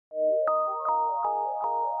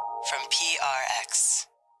from PRX.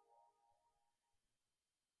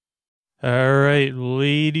 All right,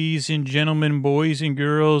 ladies and gentlemen, boys and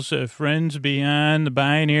girls, friends beyond the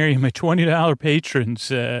binary, my $20 patrons.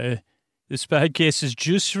 This podcast is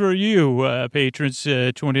just for you, patrons,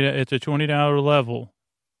 at the $20 level.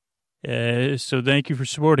 So thank you for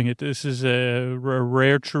supporting it. This is a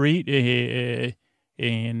rare treat,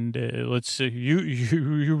 and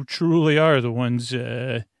you truly are the ones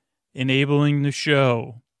enabling the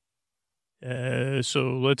show.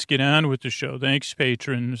 So let's get on with the show. Thanks,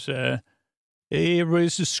 patrons. Hey, everybody,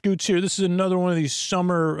 this is Scoots here. This is another one of these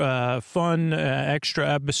summer fun extra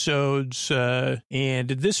episodes. And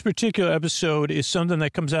this particular episode is something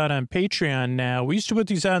that comes out on Patreon now. We used to put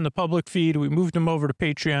these out in the public feed. We moved them over to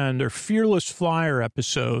Patreon. They're Fearless Flyer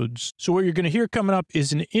episodes. So what you're going to hear coming up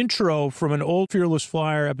is an intro from an old Fearless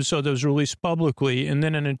Flyer episode that was released publicly, and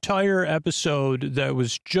then an entire episode that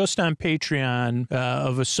was just on Patreon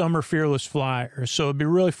of a summer Fearless Flyer. So it'd be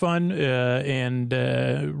really fun and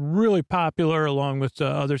really popular, along with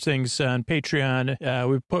other things on Patreon.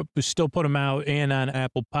 We still put them out and on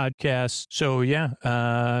Apple Podcasts. So yeah,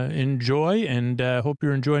 enjoy, and hope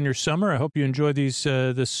you're enjoying your summer. I hope you enjoy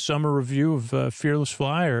this summer review of Fearless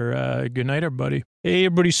Flyer. Good night, everybody. Hey,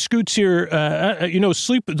 everybody, Scoots here.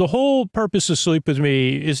 Sleep, the whole purpose of Sleep With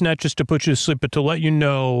Me is not just to put you to sleep, but to let you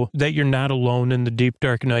know that you're not alone in the deep,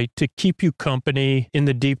 dark night, to keep you company in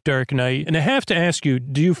the deep, dark night. And I have to ask you,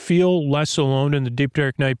 do you feel less alone in the deep,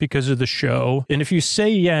 dark night because of the show? And if you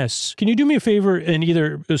say yes, can you do me a favor and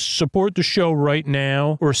either support the show right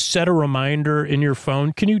now or set a reminder in your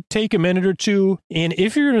phone? Can you take a minute or two? And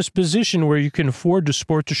if you're in a position where you can afford to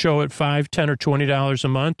support the show at $5, $10, or $20 a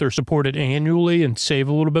month, or support it annually and save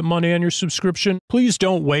a little bit money on your subscription, please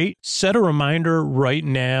don't wait. Set a reminder right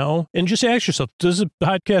now and just ask yourself, does the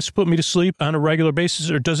podcast put me to sleep on a regular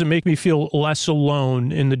basis, or does it make me feel less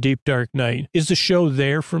alone in the deep, dark night? Is the show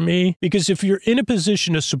there for me? Because if you're in a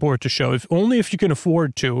position to support the show, if you can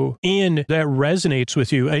afford to, and that resonates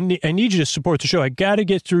with you, I need you to support the show. I got to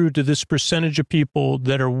get through to this percentage of people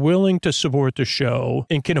that are willing to support the show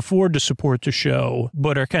and can afford to support the show,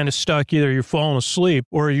 but are kind of stuck. Either you're falling asleep,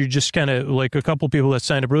 or you just kind of like a couple people that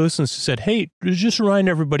signed up for this and said, hey, just remind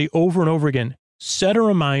everybody over and over again. Set a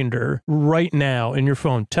reminder right now in your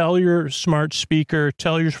phone. Tell your smart speaker,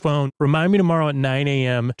 tell your phone, remind me tomorrow at 9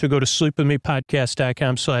 a.m. to go to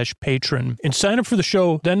sleepwithmepodcast.com/patron and sign up for the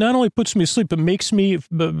show. That not only puts me to sleep, but makes me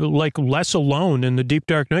like less alone in the deep,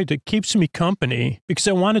 dark night. That keeps me company because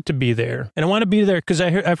I want it to be there. And I want to be there because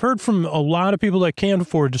I've heard from a lot of people that can't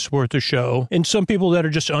afford to support the show and some people that are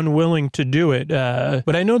just unwilling to do it.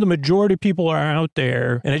 But I know the majority of people are out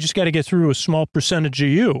there, and I just got to get through a small percentage of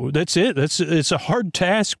you. That's it. It's a hard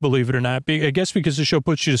task, believe it or not, I guess, because the show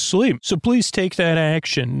puts you to sleep. So please take that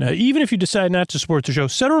action. Even if you decide not to support the show,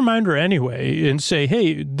 set a reminder anyway and say,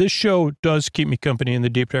 hey, this show does keep me company in the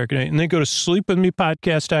deep, dark night. And then go to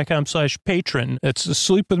sleepwithmepodcast.com/patron. That's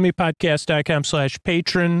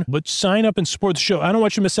sleepwithmepodcast.com/patron. But sign up and support the show. I don't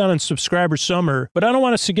want you to miss out on subscriber summer, but I don't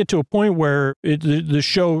want us to get to a point where the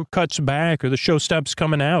show cuts back or the show stops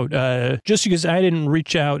coming out just because I didn't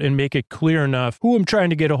reach out and make it clear enough who I'm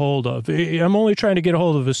trying to get a hold of. I'm only trying to get a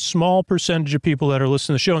hold of a small percentage of people that are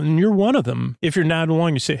listening to the show, and you're one of them. If you're not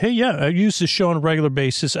along, you say, hey, yeah, I use this show on a regular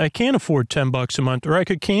basis. I can't afford $10 a month, or I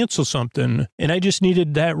could cancel something, and I just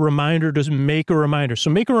needed that reminder to make a reminder.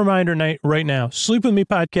 So make a reminder right now.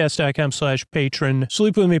 Sleepwithmepodcast.com/patron,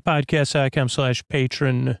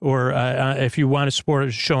 sleepwithmepodcast.com/patron, or if you want to support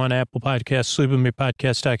a show on Apple Podcasts,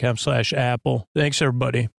 sleepwithmepodcast.com/Apple. Thanks,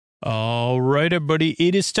 everybody. All right, everybody,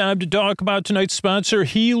 it is time to talk about tonight's sponsor,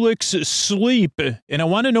 Helix Sleep. And I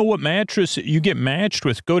want to know what mattress you get matched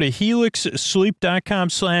with. Go to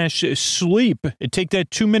helixsleep.com/sleep and take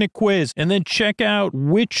that 2-minute quiz, and then check out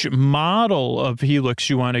which model of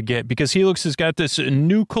Helix you want to get, because Helix has got this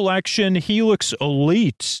new collection, Helix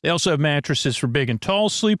Elite. They also have mattresses for big and tall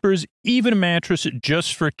sleepers, even a mattress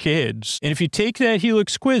just for kids. And if you take that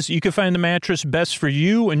Helix quiz, you can find the mattress best for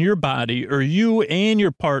you and your body, or you and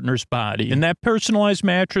your partner's body. And that personalized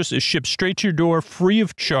mattress is shipped straight to your door free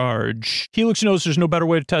of charge. Helix knows there's no better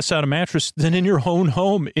way to test out a mattress than in your own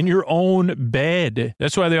home, in your own bed.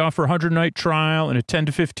 That's why they offer a 100-night trial and a 10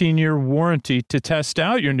 to 15-year warranty to test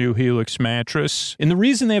out your new Helix mattress. And the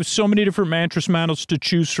reason they have so many different mattress models to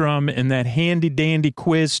choose from and that handy-dandy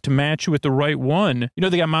quiz to match you with the right one,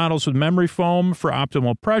 they got models with with memory foam for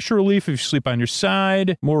optimal pressure relief if you sleep on your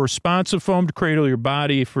side, more responsive foam to cradle your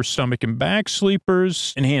body for stomach and back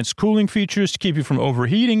sleepers, enhanced cooling features to keep you from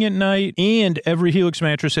overheating at night, and every Helix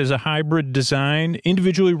mattress has a hybrid design,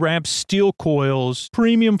 individually wrapped steel coils,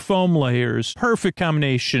 premium foam layers, perfect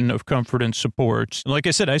combination of comfort and support. And like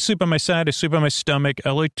I said, I sleep on my side, I sleep on my stomach,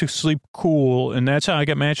 I like to sleep cool, and that's how I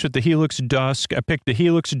got matched with the Helix Dusk. I picked the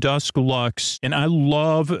Helix Dusk Luxe, and I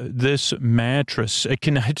love this mattress.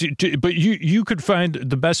 But you could find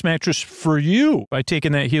the best mattress for you by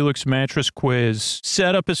taking that Helix mattress quiz.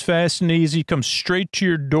 Setup is fast and easy, comes straight to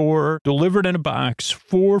your door, delivered in a box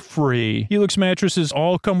for free. Helix mattresses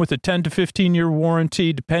all come with a 10 to 15 year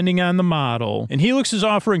warranty depending on the model. And Helix is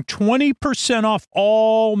offering 20% off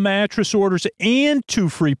all mattress orders and 2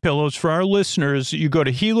 free pillows for our listeners. You go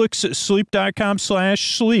to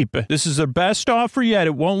helixsleep.com/sleep. This is their best offer yet.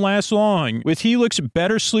 It won't last long. With Helix,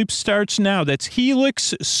 better sleep starts now. That's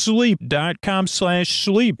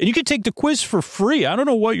helixsleep.com/sleep. And you can take the quiz for free. I don't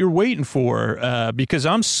know what you're waiting for because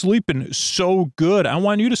I'm sleeping so good. I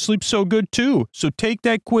want you to sleep so good too. So take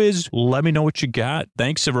that quiz. Let me know what you got.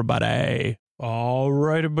 Thanks, everybody. All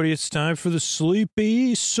right, everybody, it's time for the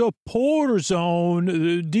Sleepy Supporter Zone,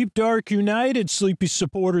 the Deep Dark United Sleepy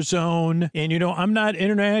Supporter Zone. And, you know, I'm not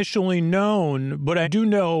internationally known, but I do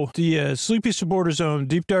know the Sleepy Supporter Zone,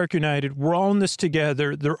 Deep Dark United, we're all in this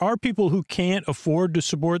together. There are people who can't afford to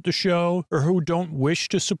support the show or who don't wish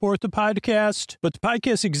to support the podcast, but the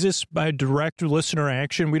podcast exists by direct listener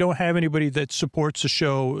action. We don't have anybody that supports the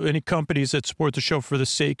show, any companies that support the show for the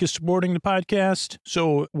sake of supporting the podcast.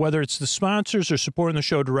 So whether it's the sponsor are supporting the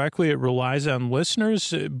show directly, it relies on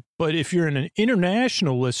listeners. But if you're an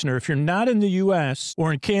international listener, if you're not in the U.S.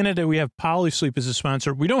 or in Canada, we have Polysleep as a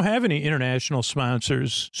sponsor. We don't have any international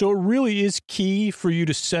sponsors. So it really is key for you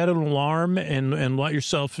to set an alarm and let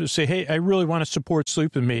yourself say, hey, I really want to support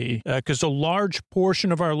Sleep With Me, because a large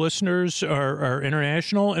portion of our listeners are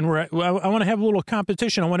international, and I want to have a little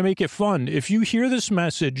competition. I want to make it fun. If you hear this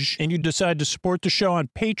message and you decide to support the show on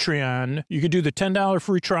Patreon, you could do the $10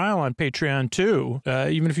 free trial on Patreon too,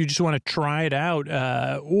 even if you just want to try it out,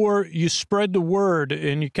 or you spread the word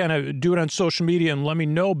and you kind of do it on social media and let me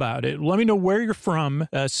know about it. Let me know where you're from.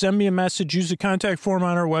 Send me a message. Use the contact form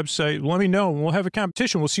on our website. Let me know. We'll have a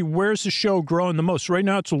competition. We'll see where's the show growing the most. Right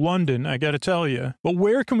now it's London, I got to tell you. But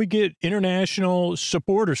where can we get international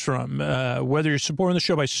supporters from? Whether you're supporting the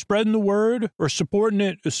show by spreading the word or supporting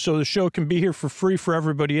it so the show can be here for free for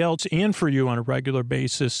everybody else and for you on a regular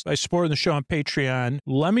basis by supporting the show on Patreon,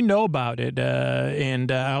 let me know about it.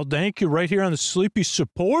 And I'll thank you right here on the Sleepy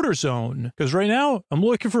Supporter Zone, because right now I'm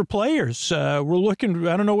looking for players. We're looking,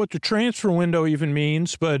 I don't know what the transfer window even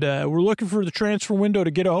means, but we're looking for the transfer window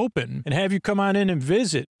to get open and have you come on in and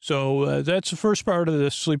visit. So that's the first part of the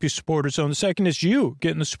Sleepy Supporter Zone. The second is you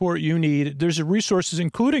getting the support you need. There's resources,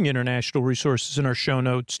 including international resources, in our show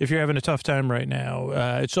notes if you're having a tough time right now.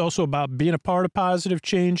 It's also about being a part of positive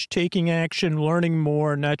change, taking action, learning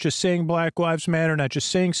more, not just saying Black Lives Matter, not just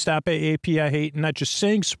saying stop AAP, I hate, not just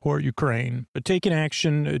saying support Ukraine, but taking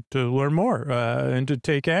action to learn more and to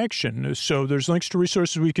take action. So there's links to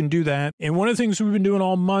resources we can do that. And one of the things we've been doing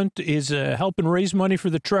all month is helping raise money for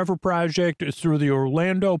the Trevor Project through the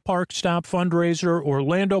Orlando Park Stop fundraiser,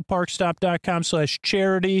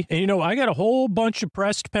 orlandoparkstop.com/charity. And, you know, I got a whole bunch of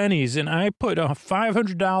pressed pennies, and I put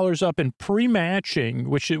 $500 up in pre-matching,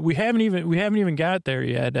 which we haven't even got there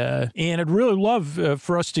yet. And I'd really love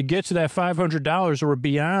for us to get to that $500 or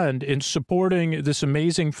beyond in supporting this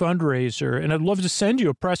amazing fundraiser. And I'd love to send you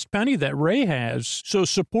a pressed penny that Ray has. So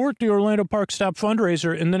support the Orlando Park Stop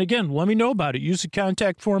fundraiser. And then again, let me know about it. Use the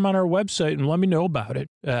contact form on our website and let me know about it.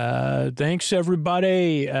 Thanks,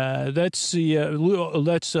 everybody.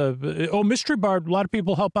 Mystery Bard. A lot of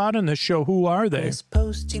people help out on this show. Who are they? This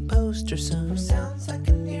poster song sounds like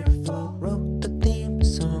a near fall. Wrote the theme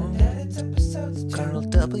song. Edits episodes. Carl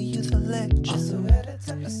W. the Legend. Also edits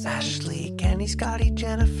episodes. Ashley, Kenny, Scotty,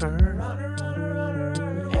 Jennifer. Runner.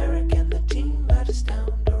 Eric and the team at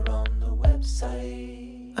Astound are on the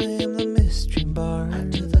website. I am the Mystery Bard. I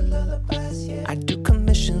do the lullabies, yeah. I do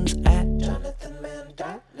commissions at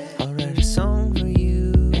JonathanMann.net. I'll write a song for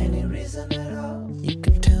you. Any reason at all. You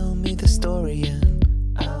can tell me the story and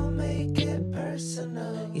I'll make it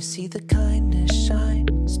personal. You see the kindness shine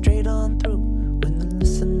straight on through when the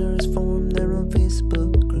listeners form their own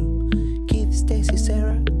Facebook group. Keith, Stacy,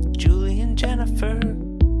 Sarah, Julie, and Jennifer.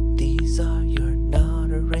 These are your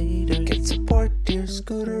moderators. Get support your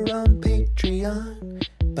scooter on Patreon.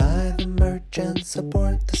 Buy the merch and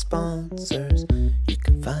support the sponsors. You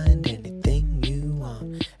can find anything you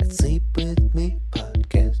want at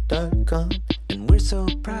sleepwithmepodcast.com. And we're so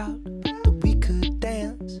proud that we could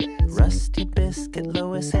dance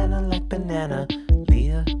Hannah.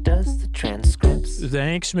 Leah does the transcripts.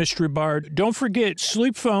 Thanks, Mystery Bard. Don't forget,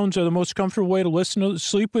 sleep phones are the most comfortable way to listen to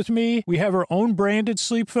Sleep With Me. We have our own branded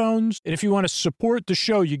sleep phones. And if you want to support the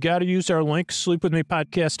show, you got to use our link,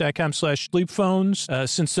 sleepwithmepodcast.com/sleepphones.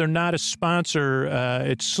 Since they're not a sponsor,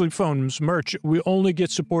 it's Sleep Phones merch. We only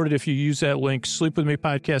get supported if you use that link,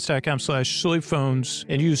 sleepwithmepodcast.com/sleepphones,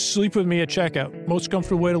 and use Sleep With Me at checkout. Most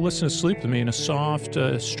comfortable way to listen to Sleep With Me in a soft,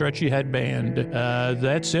 stretchy headband.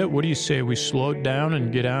 That's it. What do you say? We slow it down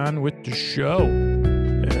and get on with the show.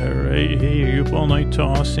 All right. Hey, are you up all night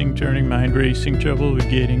tossing, turning, mind racing, trouble with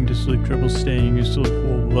getting to sleep, trouble staying asleep?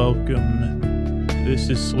 Well, welcome. This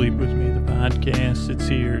is Sleep With Me, the podcast that's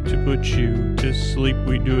here to put you to sleep.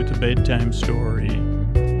 We do it the bedtime story.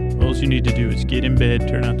 All you need to do is get in bed,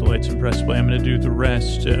 turn out the lights, and press play. I'm going to do the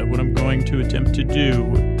rest. What I'm going to attempt to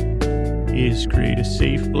do is create a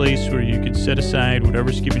safe place where you can set aside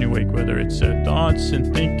whatever's keeping you awake, whether it's thoughts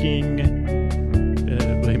and thinking.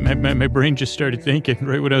 My brain just started thinking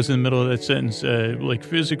right when I was in the middle of that sentence, like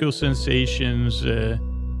physical sensations,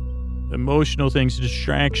 emotional things,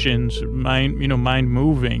 distractions, mind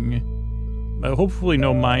moving. Hopefully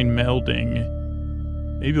no mind melding.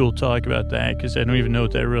 Maybe we'll talk about that because I don't even know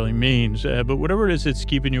what that really means. But whatever it is that's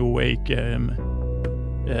keeping you awake,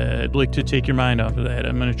 I'd like to take your mind off of that.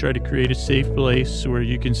 I'm going to try to create a safe place where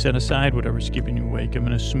you can set aside whatever's keeping you awake. I'm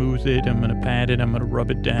going to smooth it. I'm going to pat it. I'm going to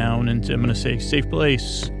rub it down. And I'm going to say, safe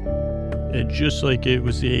place, just like it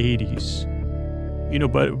was the 80s.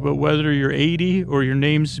 But whether you're 80 or your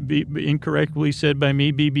name's incorrectly said by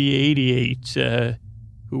me, BB88,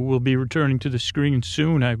 who will be returning to the screen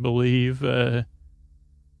soon, I believe,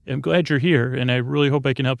 I'm glad you're here, and I really hope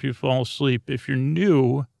I can help you fall asleep. If you're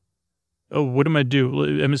new... Oh, what am I do?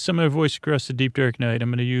 I'm going to send my voice across the deep, dark night.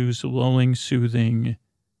 I'm going to use lulling, soothing,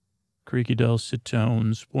 creaky, dulcet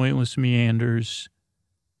tones, pointless meanders,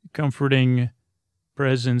 comforting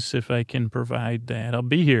presence if I can provide that. I'll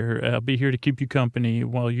be here. I'll be here to keep you company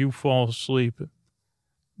while you fall asleep.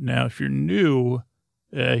 Now, if you're new,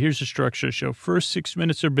 here's the structure of the show. First 6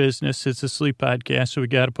 minutes are business. It's a sleep podcast, so we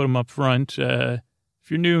got to put them up front. If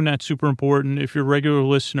you're new, not super important. If you're a regular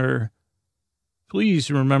listener, please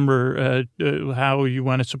remember how you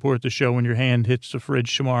want to support the show when your hand hits the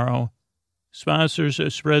fridge tomorrow. Sponsors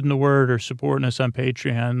spreading the word or supporting us on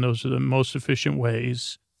Patreon. Those are the most efficient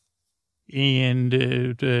ways. And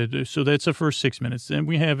so that's the first 6 minutes. Then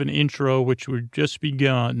we have an intro, which we've just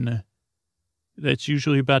begun. That's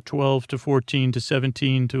usually about 12 to 14 to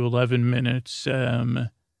 17 to 11 minutes. And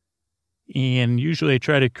usually I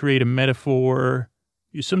try to create a metaphor.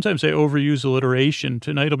 Sometimes I overuse alliteration.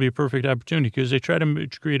 Tonight will be a perfect opportunity because I try to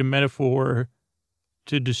create a metaphor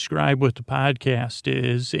to describe what the podcast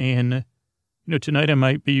is. And, tonight I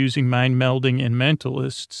might be using mind melding and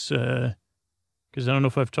mentalists because I don't know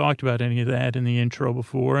if I've talked about any of that in the intro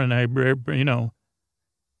before. And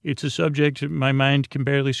it's a subject my mind can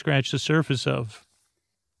barely scratch the surface of.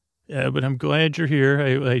 But I'm glad you're here.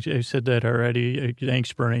 I said that already.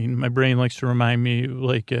 Thanks, brain. My brain likes to remind me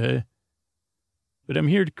but I'm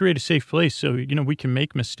here to create a safe place so, we can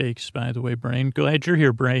make mistakes, by the way, brain. Glad you're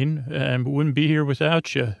here, brain. Wouldn't be here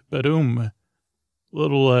without you.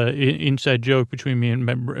 Little inside joke between me and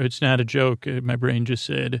it's not a joke. My brain just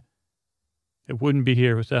said, I wouldn't be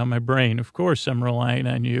here without my brain. Of course, I'm relying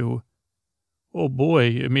on you. Oh,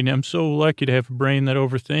 boy. I'm so lucky to have a brain that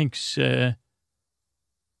overthinks.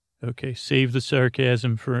 Okay, save the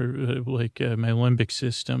sarcasm for, my limbic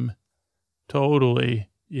system. Totally.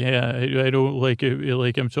 Yeah, I don't like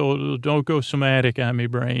it. I'm told, don't go somatic on me,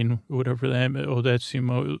 brain. Whatever that. Oh,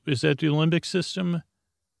 is that the limbic system?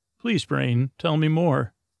 Please, brain, tell me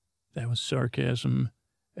more. That was sarcasm.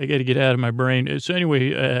 I got to get out of my brain. So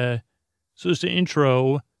anyway, so it's the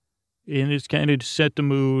intro, and it's kind of to set the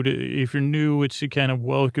mood. If you're new, it's to kind of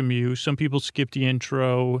welcome you. Some people skip the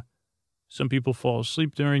intro. Some people fall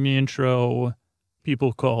asleep during the intro.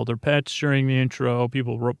 People call their pets during the intro.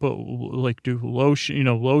 People do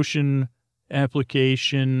lotion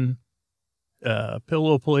application,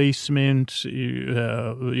 pillow placement,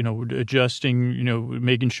 adjusting,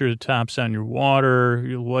 making sure the top's on your water,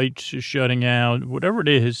 your lights shutting out, whatever it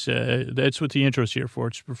is. That's what the intro's here for.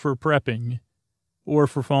 It's for prepping or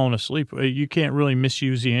for falling asleep. You can't really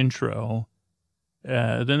misuse the intro.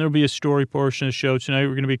 Then there'll be a story portion of the show. Tonight we're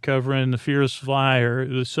going to be covering the Fearless Flyer,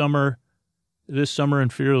 this summer in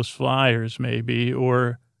Fearless Flyers, maybe,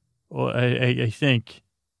 or I think,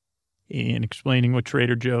 and explaining what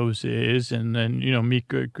Trader Joe's is, and then, me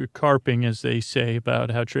carping, as they say, about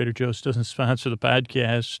how Trader Joe's doesn't sponsor the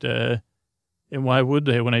podcast, and why would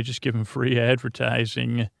they when I just give them free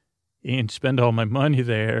advertising and spend all my money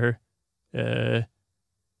there?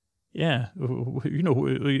 Yeah,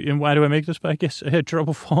 and why do I make this podcast? I had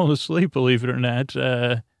trouble falling asleep, believe it or not.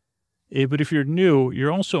 But if you're new,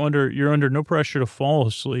 you're under no pressure to fall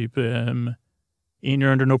asleep, and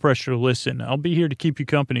you're under no pressure to listen. I'll be here to keep you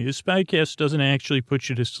company. This podcast doesn't actually put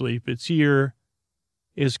you to sleep. It's here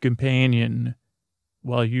as a companion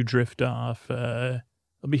while you drift off. I'll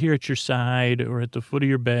be here at your side or at the foot of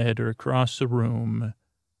your bed or across the room,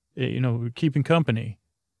 keeping company.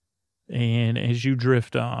 And as you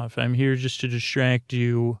drift off, I'm here just to distract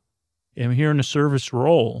you. I'm here in a service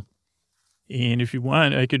role. And if you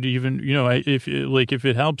want, I could even, if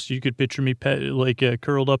it helps, you could picture me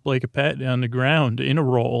curled up like a pet on the ground in a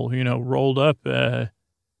roll, rolled up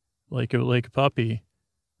like a puppy.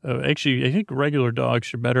 Actually, I think regular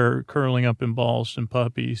dogs are better curling up in balls than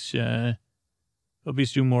puppies.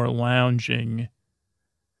 Puppies do more lounging.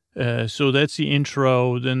 So that's the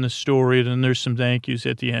intro, then the story, then there's some thank yous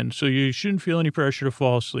at the end. So you shouldn't feel any pressure to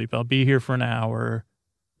fall asleep. I'll be here for an hour.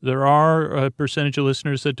 There are a percentage of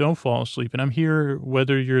listeners that don't fall asleep, and I'm here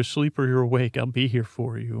whether you're asleep or you're awake. I'll be here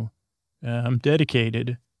for you. I'm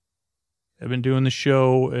dedicated. I've been doing the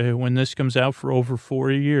show when this comes out for over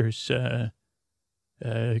 4 years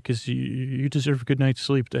because you deserve a good night's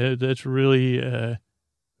sleep. That's really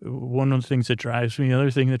one of the things that drives me. The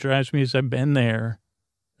other thing that drives me is I've been there.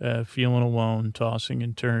 Feeling alone, tossing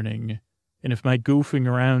and turning. And if my goofing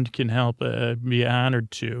around can help, be honored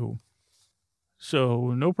to.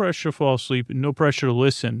 So no pressure to fall asleep, no pressure to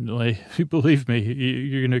listen. Believe me,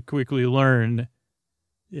 you're going to quickly learn.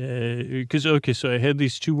 So I had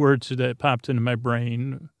these two words that popped into my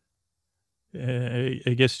brain.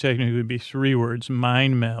 I guess technically it would be 3 words,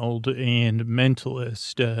 mind meld and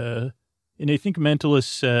mentalist. And I think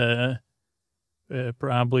mentalists,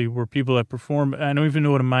 probably were people that perform. I don't even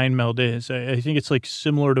know what a mind meld is. I think it's like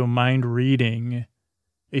similar to a mind reading.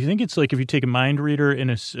 I think it's like if you take a mind reader in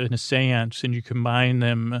a seance and you combine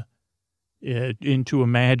them into a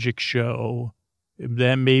magic show,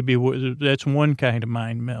 that's one kind of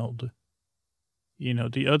mind meld.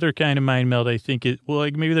 The other kind of mind meld, I think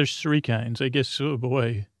maybe there's 3 kinds. I guess, oh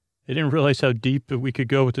boy, I didn't realize how deep we could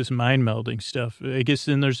go with this mind melding stuff. I guess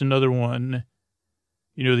then there's another one,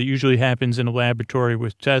 that usually happens in a laboratory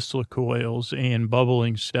with Tesla coils and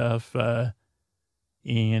bubbling stuff, and,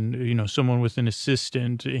 someone with an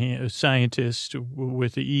assistant, a scientist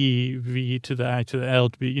with the E, V to the I to the L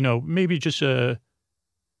to be, maybe just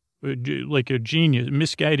like a genius,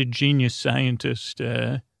 misguided genius scientist,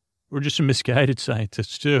 or just a misguided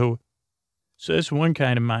scientist too. So that's one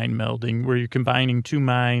kind of mind melding where you're combining 2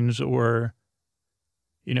 minds or,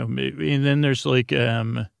 and then there's like,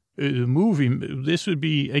 the movie, this would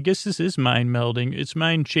be, I guess this is mind melding. It's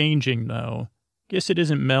mind changing, though. I guess it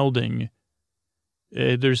isn't melding.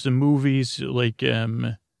 There's the movies,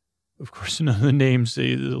 of course, none of the names,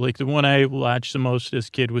 like the one I watched the most as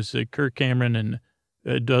a kid was Kirk Cameron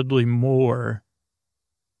and Dudley Moore,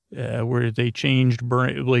 where they changed,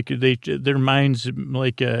 their minds, I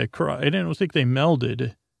don't think they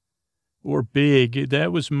melded or big.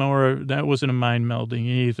 That wasn't a mind melding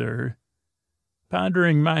either.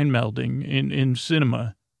 Pondering mind melding in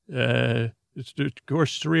cinema. It's of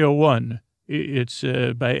course 301. It's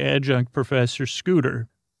by adjunct Professor Scooter.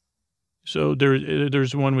 So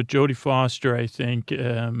there's one with Jodie Foster, I think.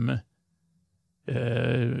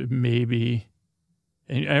 Maybe.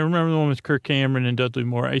 And I remember the one with Kirk Cameron and Dudley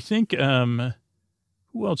Moore. I think who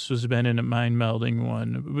else has been in a mind melding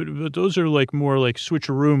one? But those are more like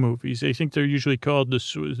switcheroo movies. I think they're usually called the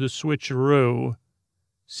switcheroo.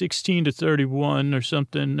 16 to 31 or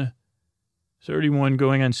something, 31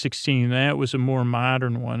 going on 16. That was a more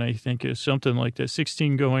modern one, I think, is something like that.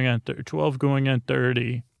 16 going on 12 going on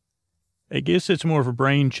 30. I guess it's more of a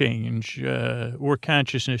brain change or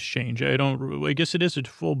consciousness change. I guess it is a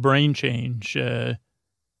full brain change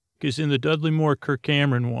because in the Dudley Moore Kirk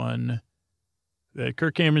Cameron one,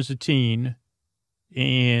 Kirk Cameron's a teen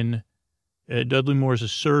and Dudley Moore's a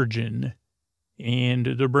surgeon and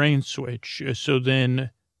the brain switch. So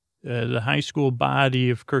then the high school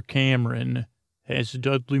body of Kirk Cameron has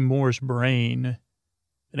Dudley Moore's brain.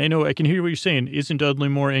 And I know I can hear what you're saying. Isn't Dudley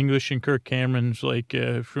Moore English and Kirk Cameron's from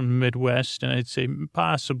the Midwest? And I'd say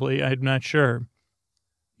possibly. I'm not sure.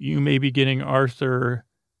 You may be getting Arthur.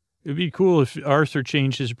 It'd be cool if Arthur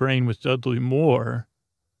changed his brain with Dudley Moore.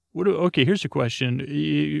 Okay, here's a question.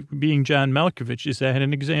 Being John Malkovich, is that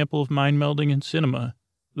an example of mind melding in cinema?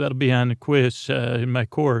 That'll be on the quiz in my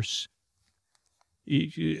course.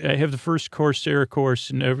 I have the first Coursera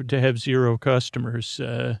course never to have 0 customers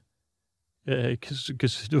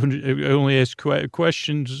because I only ask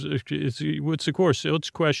questions. What's the course? It's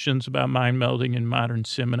questions about mind melding in modern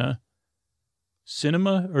cinema.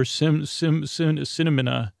 cinema or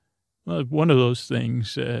cinnamona, one of those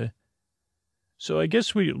things. So I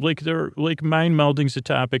guess mind melding's a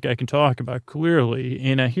topic I can talk about clearly.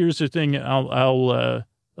 And here's the thing. I'll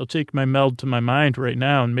take my meld to my mind right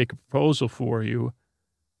now and make a proposal for you.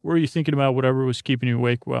 Were you thinking about whatever was keeping you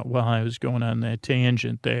awake while I was going on that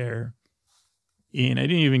tangent there? And I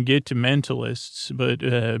didn't even get to mentalists, but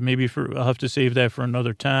maybe I'll have to save that for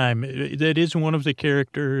another time. That is one of the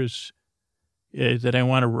characters that I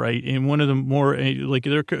want to write, and one of the more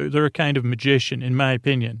they're a kind of magician, in my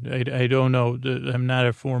opinion. I don't know. I'm not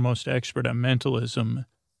a foremost expert on mentalism,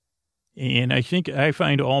 and I think I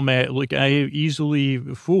find all I easily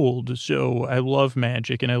fooled. So I love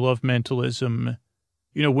magic and I love mentalism.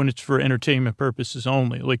 You know, when it's for entertainment purposes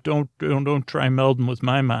only. Like don't try melding with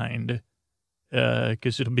my mind.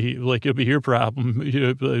 Because it'll be your problem.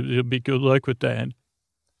 It'll be good luck with that.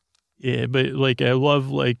 Yeah, but I love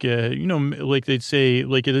they'd say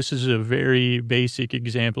this is a very basic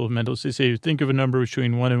example of mental. They say think of a number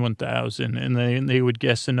between 1 and 1,000, and they would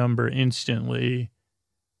guess the number instantly.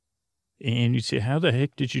 And you'd say, how the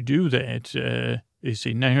heck did you do that? They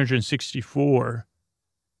say 964,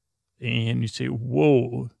 and you say,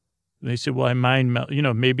 whoa. They say, well, I mind meld. You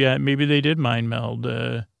know, maybe they did mind meld.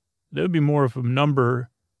 That would be more of a number,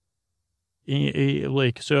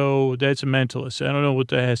 so that's a mentalist. I don't know what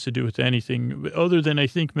that has to do with anything, other than I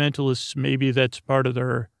think mentalists, maybe that's part of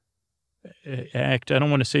their act. I don't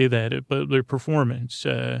want to say that, but their performance,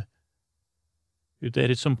 that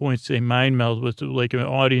at some point they mind meld with an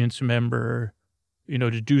audience member,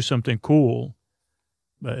 to do something cool.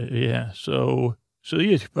 But yeah, so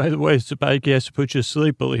yeah, by the way, it's a podcast to put you to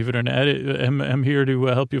sleep, believe it or not. I'm here to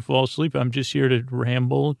help you fall asleep. I'm just here to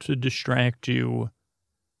ramble, to distract you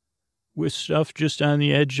with stuff just on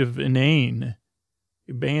the edge of inane.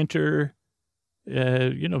 Banter,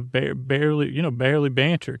 barely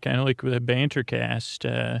banter, kind of like with a banter cast.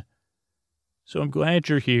 So I'm glad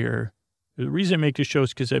you're here. The reason I make this show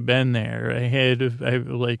is because I've been there.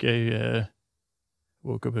 I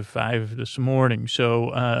woke up at 5 this morning, so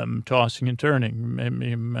tossing and turning,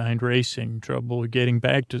 mind racing, trouble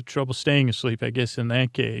staying asleep, I guess, in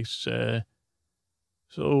that case.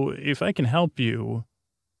 So if I can help you,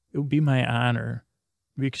 it would be my honor,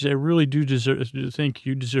 because I really do deserve to think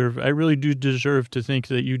you deserve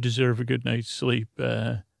that you deserve a good night's sleep.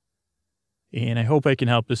 And I hope I can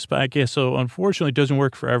help this podcast. So unfortunately, it doesn't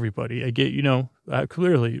work for everybody. I get,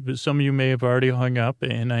 clearly, but some of you may have already hung up,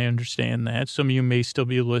 and I understand that. Some of you may still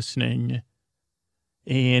be listening.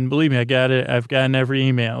 And believe me, I've gotten every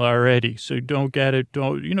email already. So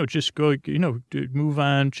just go, move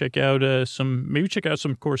on, check out some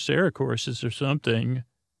Coursera courses or something.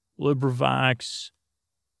 LibriVox.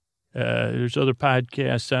 There's other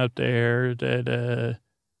podcasts out there that,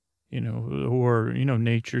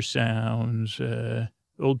 Nature Sounds,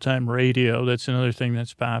 old time radio. That's another thing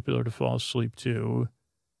that's popular to fall asleep to.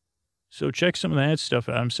 So check some of that stuff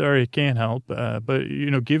out. I'm sorry I can't help, but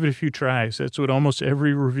give it a few tries. That's what almost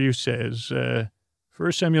every review says.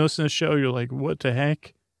 First time you listen to the show, you're like, what the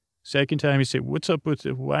heck? Second time you say, what's up with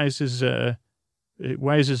it? Why is this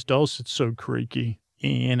dulcet so creaky?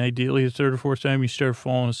 And ideally, the third or fourth time you start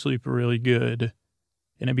falling asleep really good,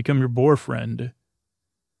 and I become your boyfriend.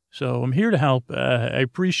 So I'm here to help. I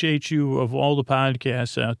appreciate you, of all the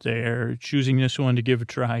podcasts out there, choosing this one to give a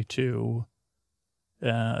try to.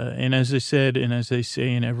 And as I said, and as I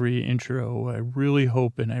say in every intro, I really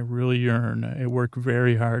hope and I really yearn. I work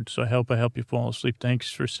very hard, so I help you fall asleep.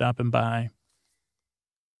 Thanks for stopping by.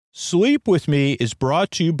 Sleep With Me is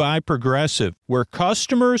brought to you by Progressive, where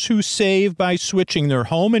customers who save by switching their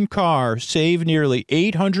home and car save nearly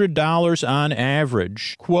 $800 on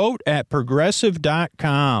average. Quote at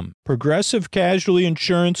Progressive.com. Progressive Casualty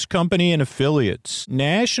Insurance Company and Affiliates.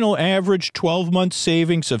 National average 12-month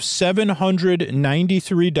savings of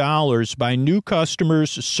 $793 by new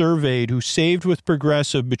customers surveyed who saved with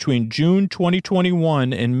Progressive between June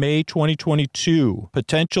 2021 and May 2022.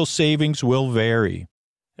 Potential savings will vary.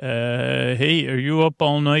 Hey, are you up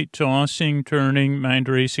all night tossing, turning, mind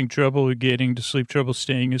racing, trouble getting to sleep, trouble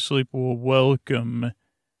staying asleep? Well, welcome.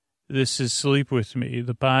 This is Sleep With Me,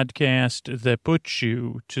 the podcast that puts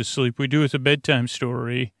you to sleep. We do it with a bedtime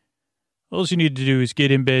story. All you need to do is get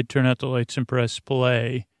in bed, turn out the lights, and press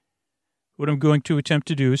play. What I'm going to attempt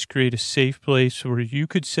to do is create a safe place where you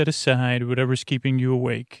could set aside whatever's keeping you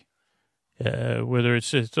awake. Whether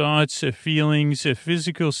it's thoughts, feelings,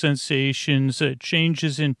 physical sensations,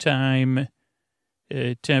 changes in time,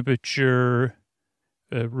 temperature,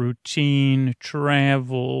 routine,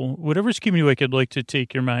 travel, whatever's keeping you awake, I'd like to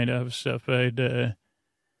take your mind out of stuff. I'd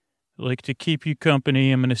like to keep you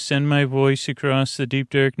company. I'm going to send my voice across the deep,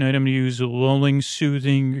 dark night. I'm going to use lulling,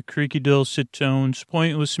 soothing, creaky, dulcet tones,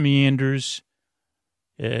 pointless meanders,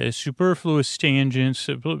 superfluous tangents,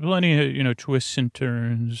 plenty of, twists and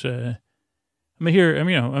turns. I'm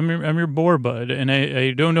your bore bud, and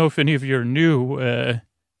I don't know if any of you are new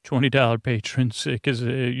 $20 patrons, because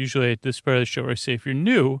usually at this part of the show I say, if you're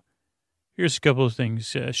new, here's a couple of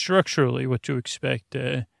things. Structurally, what to expect.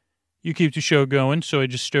 You keep the show going, so I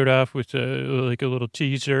just start off with like a little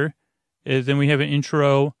teaser. Then we have an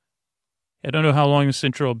intro. I don't know how long this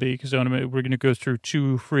intro will be, because we're going to go through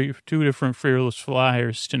two different Fearless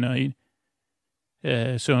Flyers tonight. So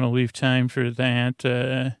I'm going to leave time for that.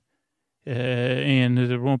 And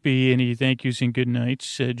there won't be any thank yous and good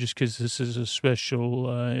nights, just because this is a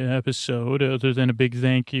special episode, other than a big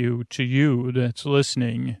thank you to you that's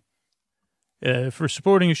listening. For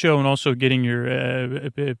supporting the show and also getting your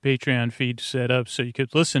Patreon feed set up so you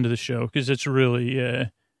could listen to the show, because it's really,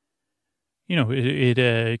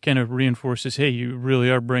 it kind of reinforces, hey, you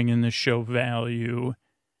really are bringing this show value.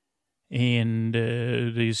 And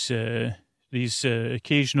these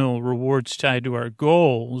occasional rewards tied to our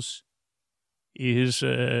goals is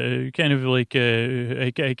kind of like,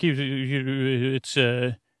 I keep, it's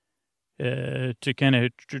to kind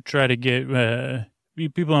of try to get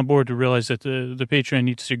people on board to realize that the Patreon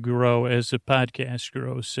needs to grow as the podcast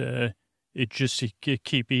grows. It just to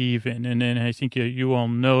keep even. And then I think you all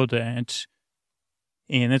know that.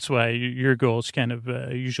 And that's why your goal is kind of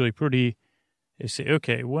usually pretty, I say,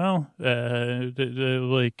 okay, well, what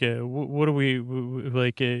do we,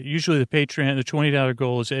 usually the Patreon, the $20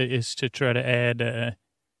 goal is to try to add a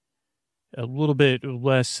little bit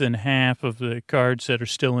less than half of the cards that are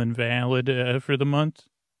still invalid for the month.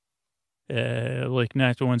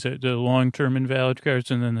 Not the ones that the long-term invalid cards,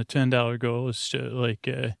 and then the $10 goal is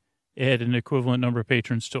to add an equivalent number of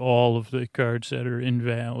patrons to all of the cards that are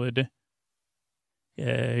invalid.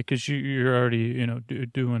 Because you're already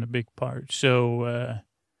doing a big part. So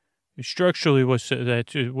structurally,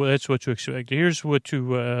 that's what to expect. Here's what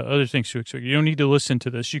to other things to expect. You don't need to listen to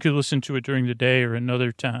this. You could listen to it during the day or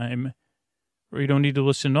another time, or you don't need to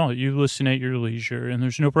listen at all. You listen at your leisure, and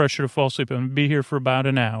there's no pressure to fall asleep. I'm going to be here for about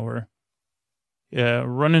an hour.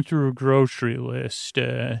 Running through a grocery list,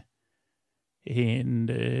 or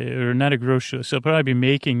not a grocery list. I'll probably be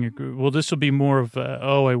making, this will be more of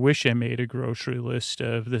I wish I made a grocery list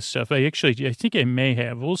of this stuff. I think I may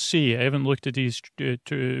have. We'll see. I haven't looked at these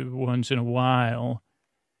two ones in a while.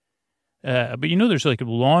 But there's like a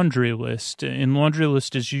laundry list, and laundry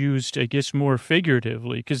list is used, I guess, more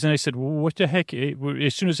figuratively, because then I said, well, what the heck?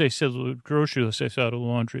 As soon as I said grocery list, I thought a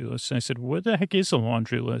laundry list, and I said, what the heck is a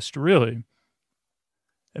laundry list, really?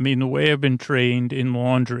 I mean, the way I've been trained in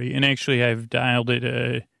laundry, and actually I've dialed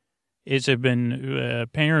it as I've been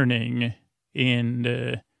parenting,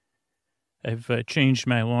 and I've changed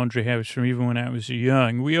my laundry habits from even when I was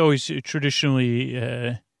young. We always traditionally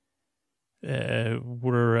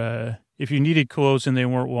were, if you needed clothes and they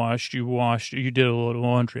weren't washed, you did a lot of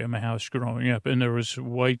laundry at my house growing up, and there was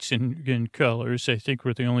whites and colors, I think,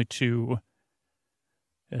 were the only two.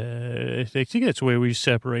 I think that's the way we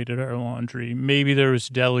separated our laundry. Maybe there was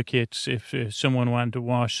delicates if someone wanted to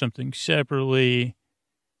wash something separately.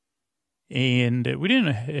 And we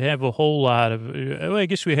didn't have a whole lot of, I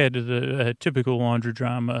guess we had the typical laundry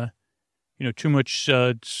drama, too much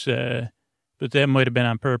suds, but that might have been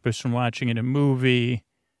on purpose from watching in a movie.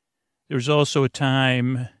 There was also a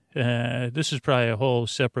time, this is probably a whole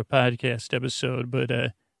separate podcast episode, but,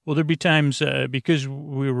 there'd be times, because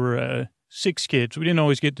we were, 6 kids, we didn't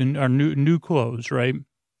always get our new clothes, right?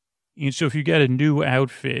 And so if you got a new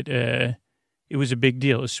outfit, it was a big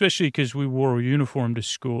deal, especially because we wore a uniform to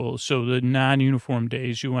school. So the non-uniform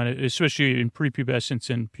days, you wanted, especially in prepubescence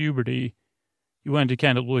and puberty, you wanted to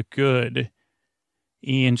kind of look good.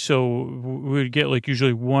 And so we would get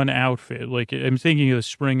usually one outfit. I'm thinking of the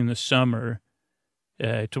spring and the summer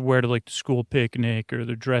to wear to the school picnic or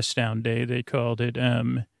the dress down day, they called it.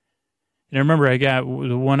 And I remember the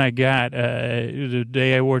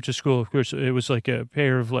day I wore it to school, of course, it was like a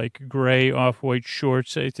pair of gray off-white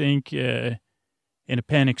shorts, I think, and a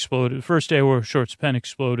pen exploded. The first day I wore shorts, pen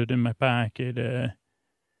exploded in my pocket,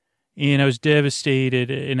 and I was devastated,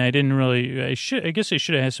 and I didn't really, I guess I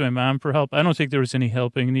should have asked my mom for help. I don't think there was any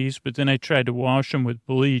helping these, but then I tried to wash them with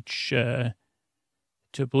bleach, to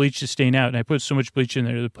bleach the stain out, and I put so much bleach in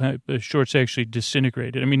there, the shorts actually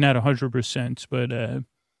disintegrated. I mean, not 100%, but,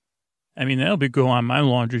 that'll go on my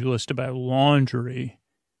laundry list about laundry.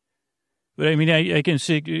 But, I can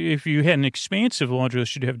see if you had an expansive laundry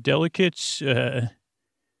list, you'd have delicates,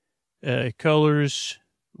 colors,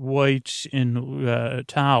 whites and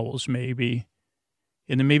towels, maybe.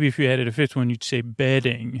 And then maybe if you added a fifth one, you'd say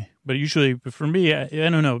bedding. But usually, for me, I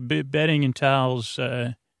don't know, bedding and towels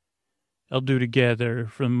I'll do together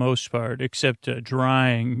for the most part, except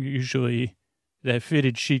drying. Usually that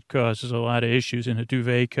fitted sheet causes a lot of issues in a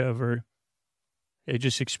duvet cover. I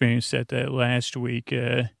just experienced that last week.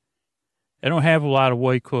 I don't have a lot of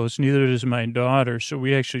white clothes, neither does my daughter, so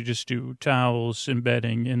we actually just do towels and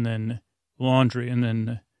bedding and then laundry. And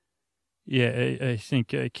then, I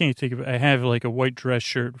think, I can't think of it. I have like a white dress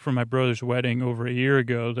shirt for my brother's wedding over a year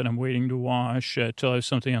ago that I'm waiting to wash till I have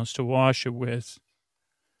something else to wash it with.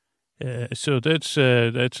 So that's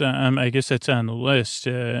I guess that's on the list.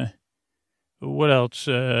 What else?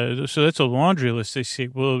 So that's a laundry list. They say,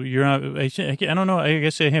 well, you're not, I don't know. I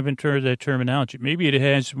guess I haven't heard that terminology. Maybe it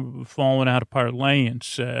has fallen out of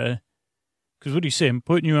parlance. Because what do you say? I'm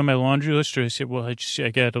putting you on my laundry list, or I say, well, I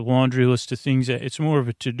got a laundry list of things that it's more of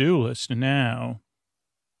a to-do list now.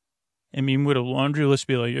 I mean, would a laundry list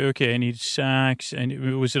be like, okay, I need socks,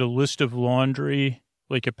 and was it a list of laundry,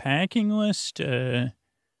 like a packing list? I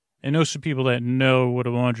know some people that know what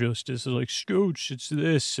a laundry list is. They're like, Scooch, it's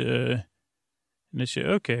this. And they say,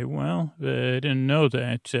 okay, well, I didn't know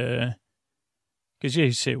that. Because,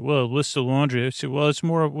 you say, well, list of laundry. I say, well, it's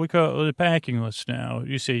more, we call it a packing list now.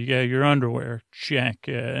 You say, you got your underwear, check.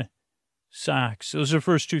 Socks. Those are the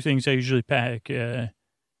first two things I usually pack.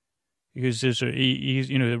 Because those are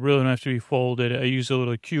easy, they really don't have to be folded. I use a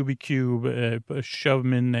little cube, shove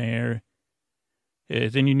them in there.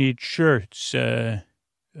 Then you need shirts.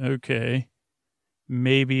 Okay.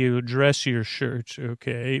 Maybe a dressier shirts.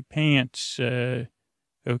 Okay. Pants.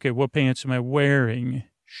 Okay. What pants am I wearing?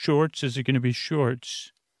 Shorts. Is it going to be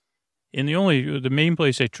shorts? And the main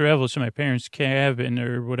place I travel is to my parents' cabin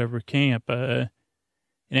or whatever camp, and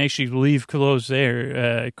actually leave clothes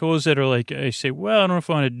there. Clothes that are like, I say, well, I don't know if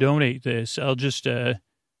I want to donate this. I'll just, actually,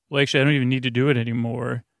 I don't even need to do it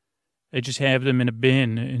anymore. I just have them in a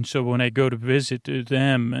bin. And so when I go to visit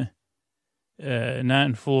them, not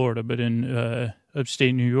in Florida, but in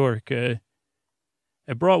upstate New York,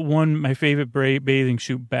 I brought my favorite bathing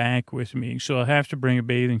suit back with me. So I'll have to bring a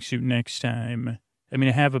bathing suit next time. I mean,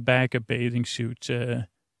 I have a backup bathing suit.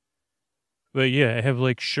 But yeah, I have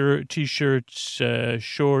like t-shirts,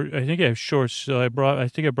 short. I think I have shorts. So I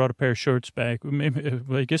think I brought a pair of shorts back. Maybe,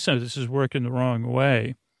 I guess this is working the wrong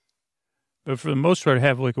way. But for the most part, I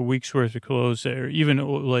have like a week's worth of clothes there. Even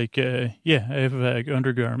like, I have like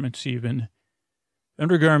undergarments even.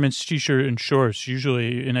 Undergarments, t-shirt, and shorts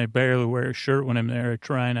usually, and I barely wear a shirt when I'm there. I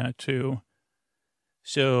try not to.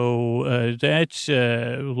 So that's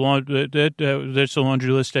a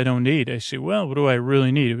laundry list I don't need. I say, well, what do I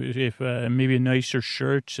really need? If maybe a nicer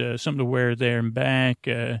shirt, something to wear there and back,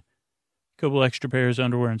 a couple extra pairs of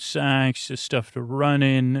underwear and socks, stuff to run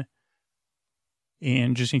in,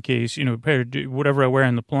 and just in case, whatever I wear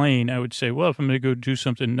on the plane, I would say, well, if I'm going to go do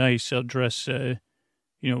something nice, I'll dress,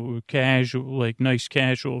 casual, like nice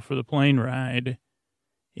casual for the plane ride,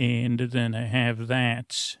 and then I have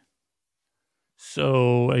that.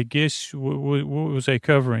 So I guess what was I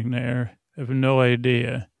covering there? I have no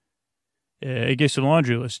idea. I guess a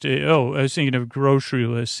laundry list. I was thinking of grocery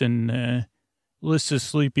lists and lists of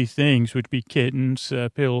sleepy things, which would be kittens,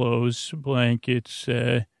 pillows, blankets,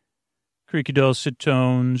 creaky dulcet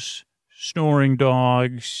tones, snoring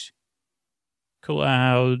dogs,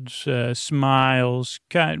 clouds, smiles,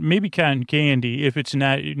 maybe cotton candy if it's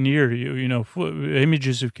not near you,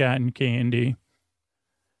 images of cotton candy.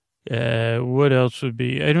 What else would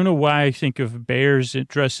be? I don't know why I think of bears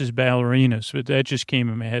dressed as ballerinas, but that just came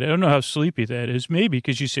in my head. I don't know how sleepy that is. Maybe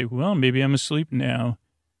because you say, well, maybe I'm asleep now.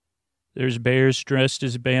 There's bears dressed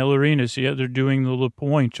as ballerinas. Yeah, they're doing the La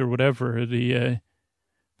Pointe or whatever, the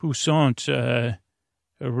Poussant,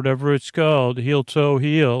 or whatever it's called, heel toe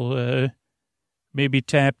heel. Maybe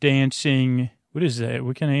tap dancing. What is that?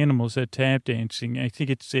 What kind of animal is that tap dancing? I think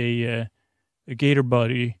it's a gator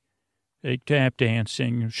buddy. Tap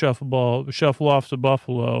dancing, shuffle off the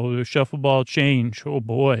buffalo, shuffle ball change. Oh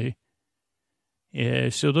boy. Yeah.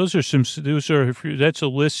 So that's a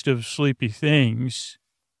list of sleepy things.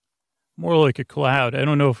 More like a cloud. I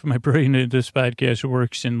don't know if my brain in this podcast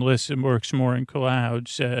works in lists. It works more in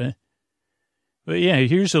clouds. But yeah,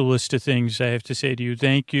 here's a list of things I have to say to you.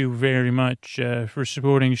 Thank you very much for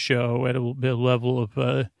supporting the show at a level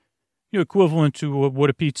of, equivalent to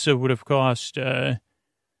what a pizza would have cost.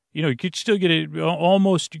 You could still get it you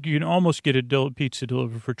can almost get adult pizza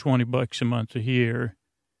delivered for $20 a month a year.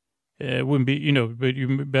 It wouldn't be, but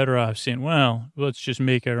you're better off saying, well, let's just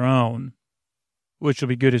make our own, which will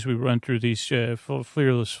be good as we run through these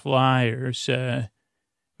fearless flyers. But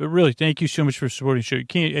But really, thank you so much for supporting the show.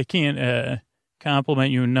 I can't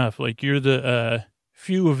compliment you enough. Like, you're the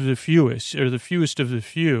few of the fewest, or the fewest of the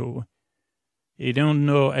few. You don't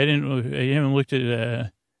know. I haven't looked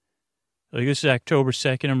at, like, this is October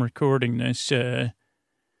 2nd. I'm recording this. I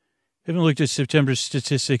haven't looked at September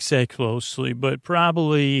statistics that closely, but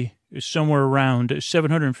probably somewhere around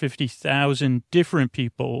 750,000 different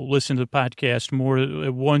people listened to the podcast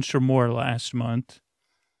once or more last month.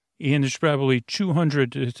 And there's probably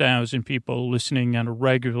 200,000 people listening on a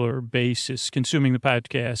regular basis, consuming the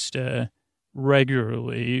podcast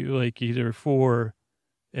regularly, like either 4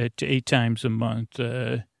 to 8 times a month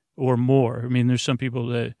or more. I mean, there's some people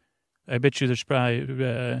that, I bet you there's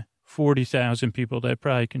probably 40,000 people that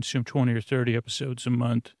probably consume 20 or 30 episodes a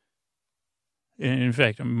month. And in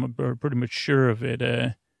fact, I'm pretty much sure of it.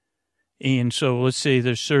 And so let's say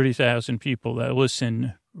there's 30,000 people that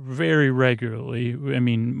listen very regularly, I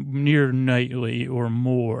mean, near nightly or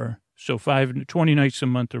more. So 20 nights a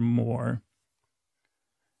month or more.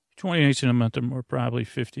 20 nights in a month or more, probably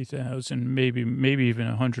 50,000, maybe even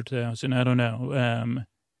 100,000. I don't know.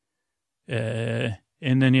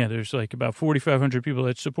 And then, yeah, there's like about 4,500 people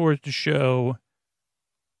that support the show.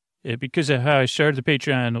 Because of how I started the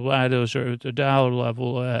Patreon, a lot of those are at the dollar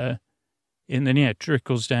level. And then, yeah, it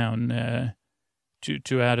trickles down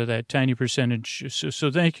to out of that tiny percentage.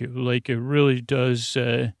 So thank you. Like, it really does,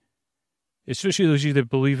 especially those of you that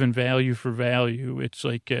believe in value for value. It's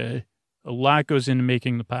like a lot goes into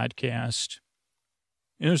making the podcast.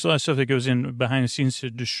 And there's a lot of stuff that goes in behind the scenes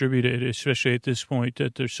to distribute it, especially at this point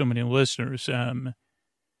that there's so many listeners. And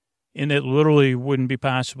it literally wouldn't be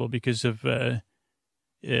possible because of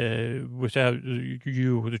without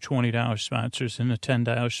you, the $20 sponsors and the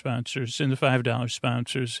 $10 sponsors and the $5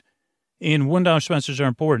 sponsors. And $1 sponsors are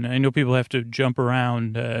important. I know people have to jump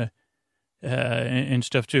around and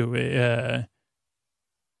stuff too.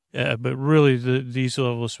 But really, these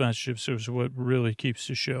level of sponsorships is what really keeps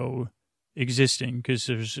the show existing. Because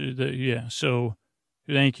there's, so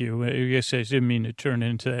thank you. I guess I didn't mean to turn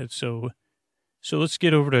into that. So let's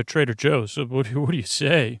get over to Trader Joe's. So what do you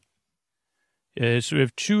say? So we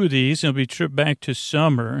have 2 of these. It'll be trip back to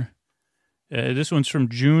summer. This one's from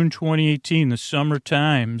June 2018, the Summer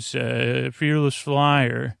Times, Fearless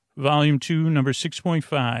Flyer, Volume 2, number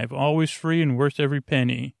 6.5, always free and worth every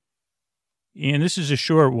penny. And this is a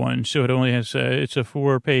short one, so it only has, it's a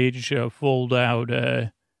 4-page fold out,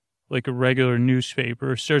 like a regular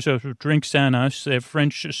newspaper. It starts off with Drinks on Us. They have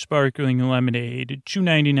French sparkling lemonade,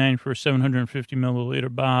 $2.99 for a 750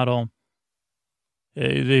 milliliter bottle.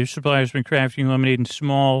 The supplier's been crafting lemonade in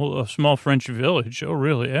a small French village. Oh,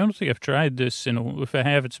 really? I don't think I've tried this. If I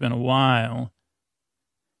have, it's been a while.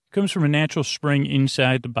 It comes from a natural spring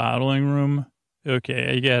inside the bottling room. Okay,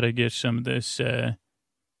 I got to get some of this.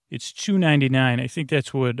 It's $2.99. I think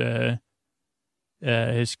that's what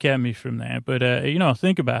has kept me from that. But, I'll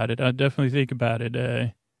think about it. I'll definitely think about it.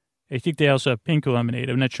 I think they also have pink lemonade.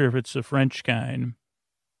 I'm not sure if it's the French kind.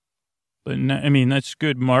 But, that's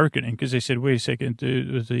good marketing because they said, wait a second,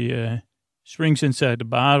 the springs inside the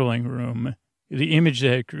bottling room, the image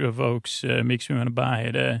that evokes makes me want to buy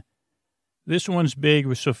it. This one's big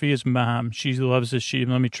with Sophia's mom. She loves this.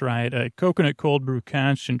 Let me try it. Coconut cold brew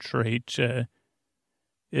concentrate,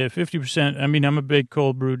 50%. I'm a big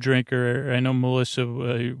cold brew drinker. I know Melissa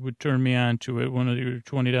would turn me on to it, one of your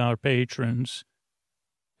 $20 patrons.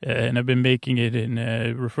 And I've been making it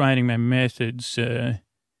and refining my methods.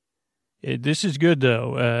 This is good,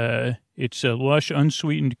 though. It's a lush,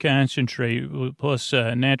 unsweetened concentrate plus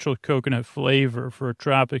natural coconut flavor for a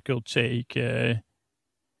tropical take. And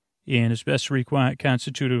it's best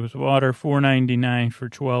reconstituted with water, $4.99 for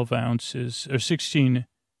 12 ounces, or 16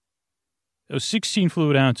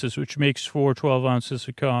 fluid ounces, which makes 4 12 ounces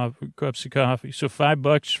of cups of coffee. So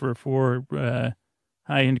 $5 for 4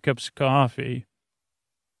 high-end cups of coffee.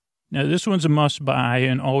 Now, this one's a must-buy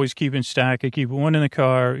and always keep in stock. I keep one in the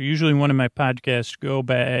car, usually one in my podcast go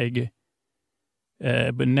bag.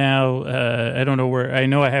 But now, I don't know where. I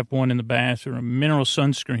know I have one in the bathroom. Mineral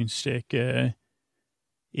sunscreen stick.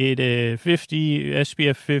 It 50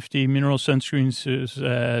 SPF 50 mineral sunscreen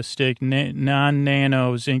stick,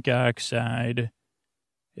 non-nano zinc oxide.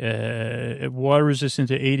 Water resistant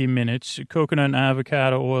to 80 minutes. Coconut and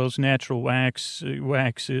avocado oils, natural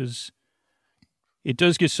waxes. It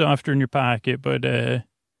does get softer in your pocket, but I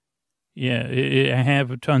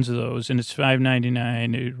have tons of those, and it's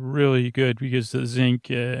 $5.99. It's really good because the zinc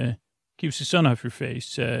keeps the sun off your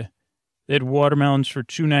face. They had watermelons for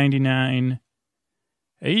 $2.99.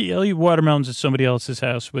 I'll eat watermelons at somebody else's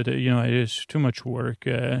house, but it is too much work.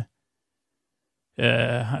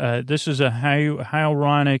 This is a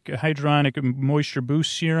hydronic moisture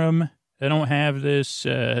boost serum. I don't have this.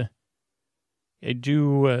 I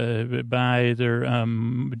do buy their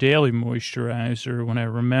daily moisturizer when I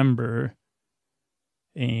remember.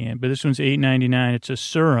 But this one's $8.99. It's a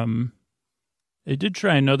serum. I did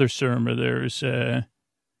try another serum of theirs, but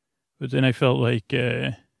then I felt like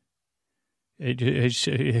I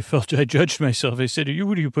judged myself. I said,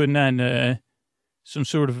 what are you putting on? Some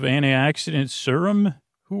sort of antioxidant serum?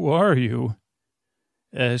 Who are you?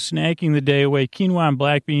 Snacking the day away. Quinoa and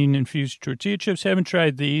black bean infused tortilla chips. Haven't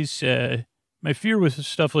tried these. My fear with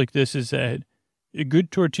stuff like this is that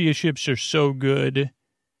good tortilla chips are so good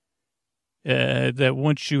that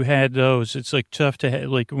once you had those, it's like tough to have.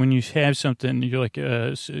 Like when you have something, you're like,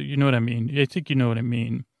 so you know what I mean? I think you know what I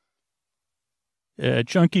mean.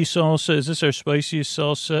 Chunky salsa. Is this our spiciest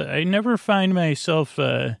salsa? I never find myself,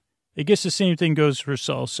 I guess the same thing goes for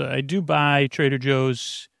salsa. I do buy Trader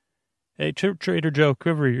Joe's. Trader Joe,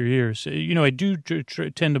 cover your ears. I do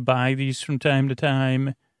tend to buy these from time to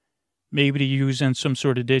time, maybe to use on some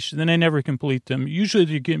sort of dish. Then I never complete them. Usually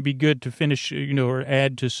they can be good to finish, or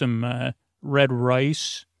add to some red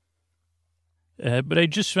rice. But I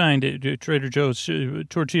just find Trader Joe's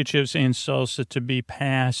tortilla chips and salsa to be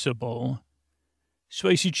passable.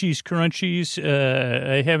 Spicy cheese crunchies.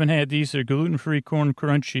 I haven't had these. They're gluten-free corn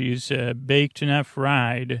crunchies, baked, not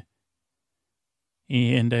fried.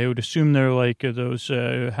 And I would assume they're like those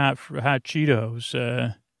hot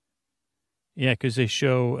Cheetos. Yeah, because they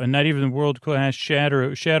show not even world-class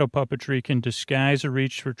shadow puppetry can disguise a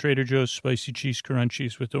reach for Trader Joe's spicy cheese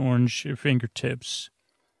crunchies with orange fingertips.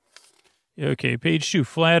 Okay, page 2,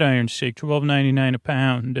 flat iron steak, $12.99 a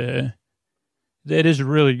pound. That is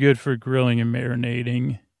really good for grilling and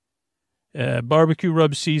marinating. Barbecue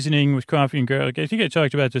rub seasoning with coffee and garlic. I think I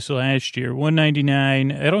talked about this last year.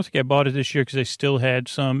 $1.99. I don't think I bought it this year because I still had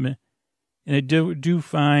some. And I do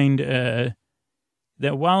find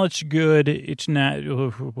that while it's good, it's not, oh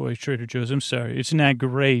boy, Trader Joe's, I'm sorry. It's not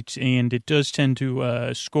great, and it does tend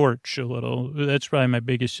to scorch a little. That's probably my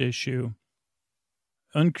biggest issue.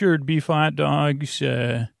 Uncured beef hot dogs.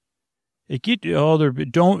 Here's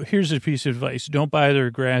a piece of advice. Don't buy their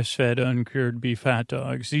grass-fed uncured beef hot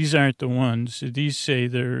dogs. These aren't the ones. These say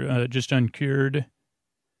they're just uncured.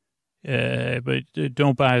 But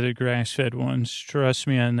don't buy the grass-fed ones. Trust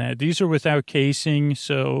me on that. These are without casing,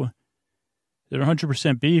 so they're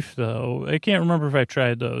 100% beef, though. I can't remember if I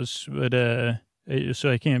tried those, but so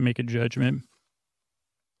I can't make a judgment.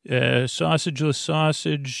 Sausageless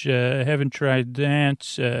sausage. I haven't tried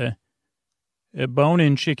that.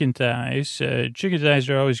 Bone-in chicken thighs. Chicken thighs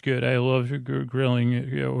are always good. I love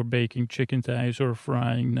grilling or baking chicken thighs or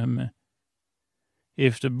frying them.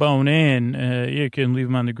 If the bone-in, you can leave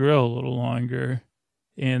them on the grill a little longer.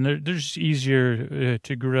 And they're just easier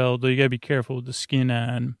to grill, though you got to be careful with the skin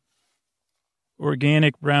on.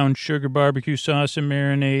 Organic brown sugar barbecue sauce and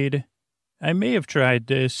marinade. I may have tried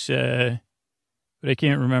this, but I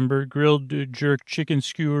can't remember. Grilled jerk chicken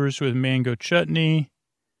skewers with mango chutney.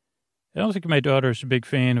 I don't think my daughter's a big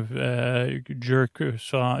fan of jerk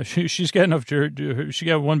sauce. She's got enough jerk. She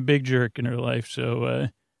got one big jerk in her life, so.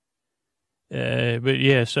 But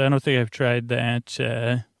yeah, so I don't think I've tried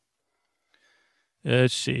that.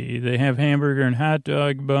 Let's see. They have hamburger and hot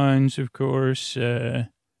dog buns, of course.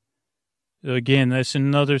 Again, that's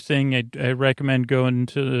another thing I recommend going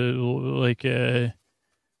to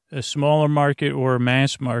a smaller market or a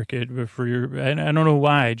mass market. But for I don't know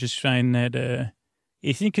why. I just find that.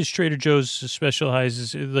 I think because Trader Joe's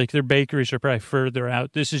specializes, like their bakeries are probably further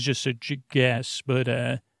out. This is just a guess, but,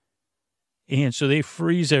 and so they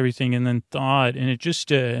freeze everything and then thaw it. And it just,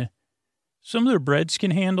 some of their breads can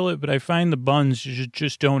handle it, but I find the buns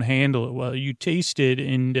just don't handle it well. You taste it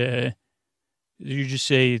and, you just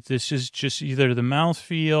say, this is just either the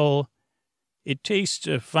mouthfeel, it tastes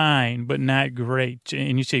fine, but not great.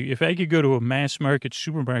 And you say, if I could go to a mass market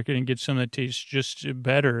supermarket and get some that tastes just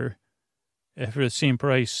better, for the same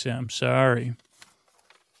price, I'm sorry.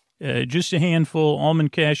 Just a handful,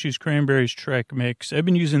 almond, cashews, cranberries, Trek mix. I've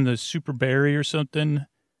been using the Super Berry or something.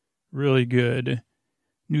 Really good.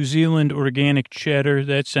 New Zealand organic cheddar.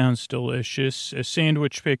 That sounds delicious.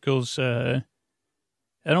 Sandwich pickles. I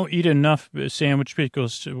don't eat enough sandwich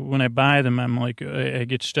pickles. When I buy them, I'm like, I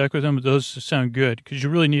get stuck with them. But those sound good because you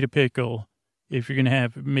really need a pickle if you're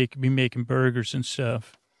going to be making burgers and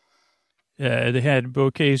stuff. They had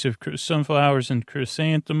bouquets of sunflowers and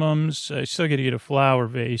chrysanthemums. I still got to get a flower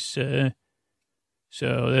vase.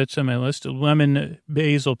 So that's on my list. A lemon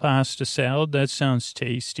basil pasta salad. That sounds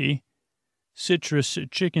tasty. Citrus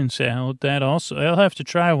chicken salad. That also, I'll have to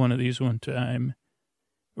try one of these one time.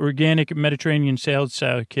 organic Mediterranean salad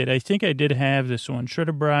kit. I think I did have this one.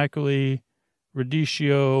 Shredded broccoli,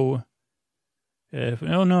 radicchio.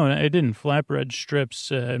 Oh, no, I didn't. Flatbread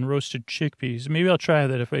strips and roasted chickpeas. Maybe I'll try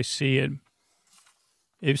that if I see it.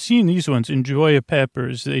 I've seen these ones, Enjoya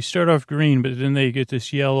peppers. They start off green, but then they get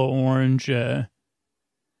this yellow-orange.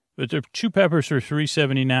 But they're 2 peppers for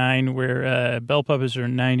 $3.79, where bell peppers are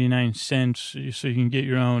 99 cents. So you can get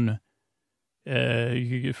your own. You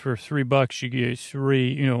can get for $3. You get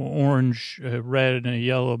 3, orange, red, and a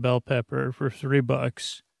yellow bell pepper for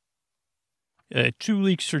 $3. 2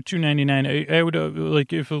 leeks for $2.99. I would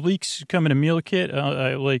like if a leeks come in a meal kit.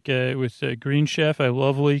 I like with Green Chef. I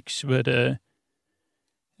love leeks, but I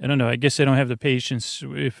don't know. I guess I don't have the patience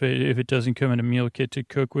if it doesn't come in a meal kit to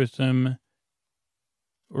cook with them.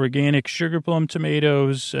 Organic sugar plum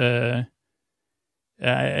tomatoes. I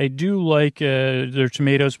do like their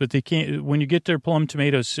tomatoes, but they can't. When you get their plum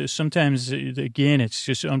tomatoes, sometimes again it's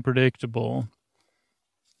just unpredictable.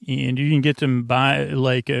 And you can get them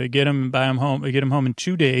get them home in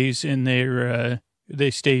 2 days, and they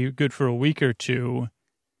stay good for a week or two.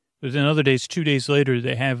 But then other days, 2 days later,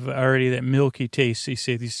 they have already that milky taste. They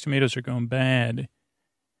say these tomatoes are going bad.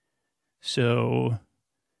 So,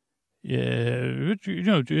 yeah,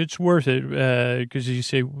 it's worth it because you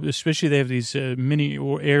say, especially they have these mini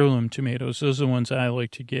or heirloom tomatoes. Those are the ones I like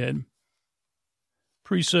to get.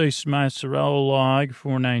 Pre-sliced mozzarella log,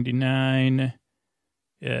 $4.99.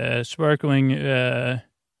 Sparkling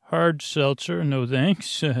hard seltzer, no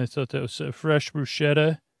thanks. I thought that was a fresh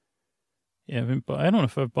bruschetta. Yeah, I don't know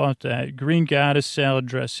if I've bought that. Green Goddess salad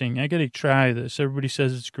dressing. I got to try this. Everybody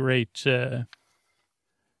says it's great. They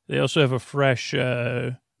also have a fresh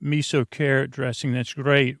miso carrot dressing. That's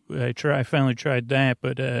great. I finally tried that,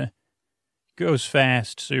 but it goes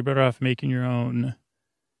fast, so you're better off making your own.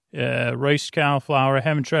 Riced cauliflower. I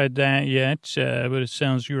haven't tried that yet, but it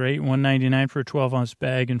sounds great. $1.99 for a 12-ounce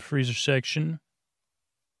bag in freezer section.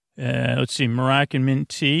 Let's see, Moroccan mint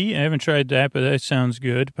tea. I haven't tried that, but that sounds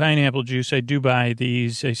good. Pineapple juice. I do buy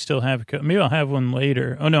these. I still have a couple. Maybe I'll have one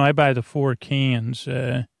later. Oh, no, I buy the 4 cans.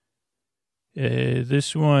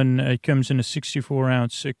 This one comes in a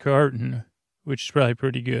 64-ounce carton, which is probably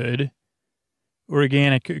pretty good.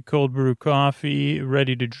 Organic cold brew coffee,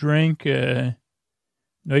 ready to drink.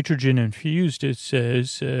 Nitrogen infused, it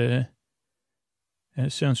says.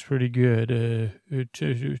 That sounds pretty good.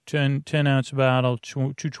 10-ounce bottle,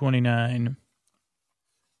 $2.29.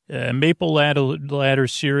 Maple ladder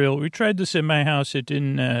cereal. We tried this at my house. It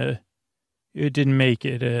didn't make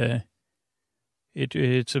it.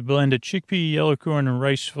 It's a blend of chickpea, yellow corn, and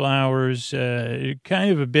rice flours.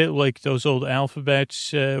 Kind of a bit like those old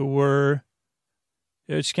alphabets were.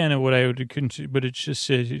 It's kind of what I would consider, but it's just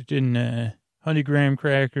it didn't. Honey graham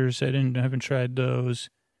crackers. I haven't tried those.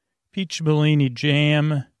 Peach Bellini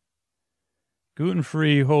jam.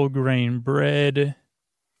 Gluten-free whole grain bread.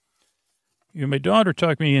 My daughter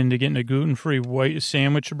talked me into getting a gluten-free white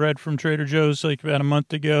sandwich bread from Trader Joe's like about a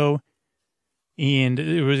month ago. And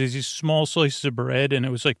it was these small slices of bread, and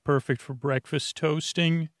it was like perfect for breakfast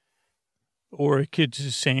toasting or a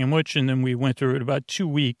kid's sandwich. And then we went through it about 2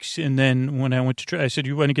 weeks. And then when I went to try, I said,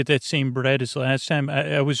 you want to get that same bread as last time?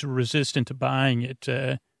 I was resistant to buying it.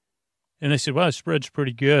 And I said, well, this bread's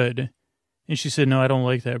pretty good. And she said, no, I don't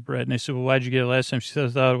like that bread. And I said, well, why'd you get it last time? She said, I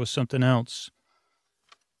thought it was something else.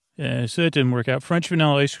 So that didn't work out. French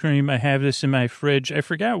vanilla ice cream. I have this in my fridge. I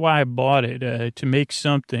forgot why I bought it, to make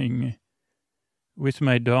something with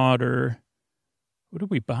my daughter. What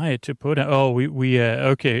did we buy it to put on? Oh,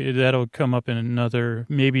 okay, that'll come up in another,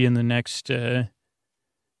 maybe in the next, but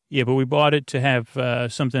we bought it to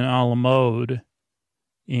have something a la mode.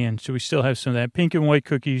 And so we still have some of that. Pink and white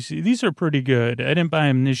cookies. These are pretty good. I didn't buy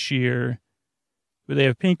them this year, but they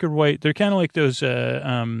have pink or white. They're kind of like those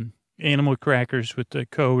animal crackers with the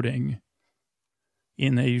coating.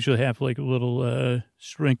 And they usually have like little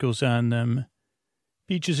sprinkles on them.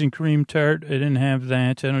 Peaches and cream tart. I didn't have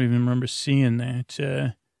that. I don't even remember seeing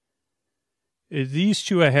that. These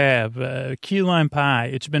two I have. Key lime pie.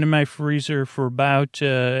 It's been in my freezer for about,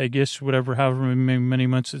 I guess, however many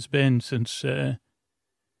months it's been since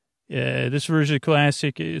this version of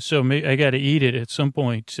classic. So I got to eat it at some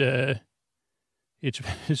point. It's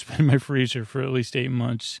been in my freezer for at least 8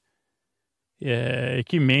 months. Yeah, I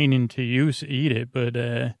keep meaning to eat it, but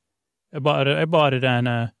I bought it on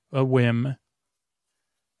a whim.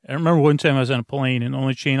 I remember one time I was on a plane and the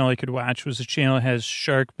only channel I could watch was the channel that has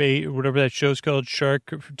Shark Bait, or whatever that show's called,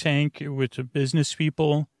 Shark Tank, with the business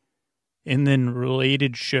people, and then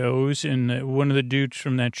related shows. And one of the dudes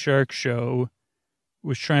from that shark show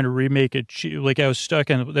was trying to remake it. Like I was stuck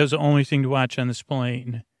on, that was the only thing to watch on this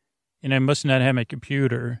plane. and I must not have my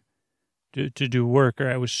computer to do work, or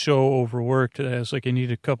I was so overworked that I was like, I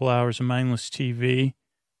need a couple hours of mindless TV.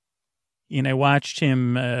 And I watched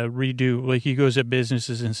him redo, like he goes at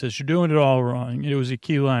businesses and says, you're doing it all wrong. It was a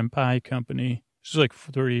key lime pie company. This was like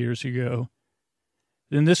 30 years ago.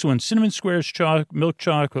 Then this one, Cinnamon Squares Milk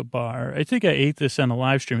Chocolate Bar. I think I ate this on a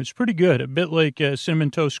live stream. It's pretty good. A bit like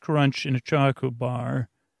Cinnamon Toast Crunch in a chocolate bar,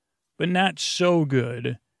 but not so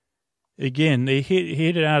good. Again, they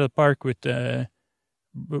hit it out of the park with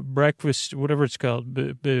breakfast, whatever it's called.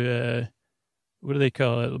 What do they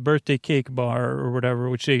call it? A birthday cake bar or whatever,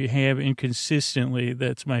 which they have inconsistently.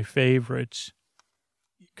 That's my favorites.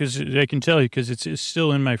 Because I can tell you, because it's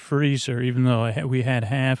still in my freezer, even though we had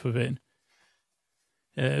half of it.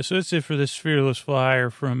 So that's it for this Fearless Flyer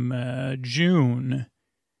from June.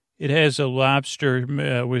 It has a lobster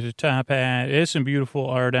with a top hat. It has some beautiful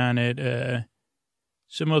art on it.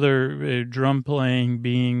 Some other drum playing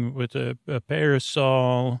being with a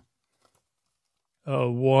parasol, a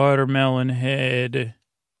watermelon head,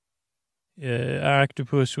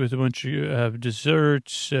 octopus with a bunch of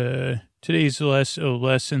desserts. Today's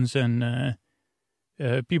lessons on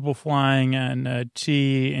people flying on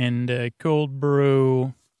tea and cold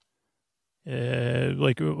brew,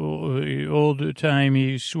 like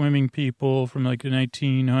old-timey swimming people from like the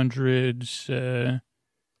 1900s.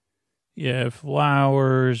 Yeah,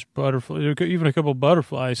 flowers, butterflies, even a couple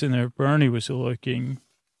butterflies in there. Bernie was looking.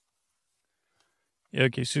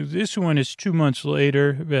 Okay, so this one is 2 months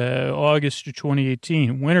later, August of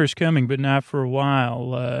 2018. Winter's coming, but not for a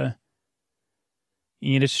while.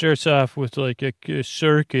 And it starts off with like a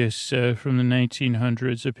circus from the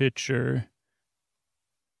 1900s, a picture.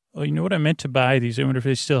 Oh, you know what? I meant to buy these. I wonder if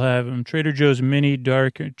they still have them. Trader Joe's mini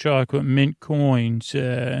dark chocolate mint coins.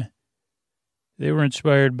 They were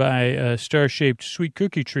inspired by a star-shaped sweet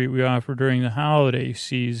cookie treat we offer during the holiday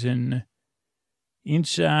season.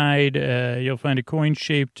 Inside, you'll find a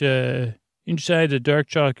coin-shaped, inside the dark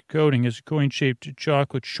chocolate coating is a coin-shaped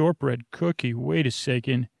chocolate shortbread cookie. Wait a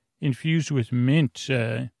second. Infused with mint.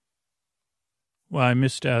 Well, I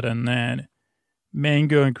missed out on that.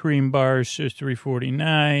 Mango and cream bars are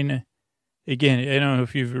 $3.49. Again, I don't know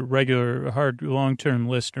if you're a regular, hard, long-term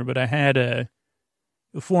listener, but I had a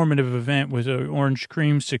formative event with an orange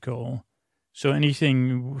creamsicle. So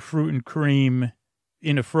anything fruit and cream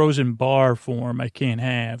in a frozen bar form, I can't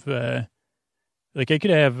have. Like I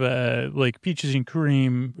could have like peaches and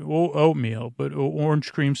cream oatmeal, but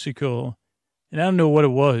orange creamsicle. And I don't know what it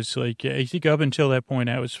was. Like I think up until that point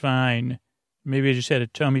I was fine. Maybe I just had a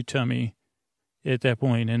tummy at that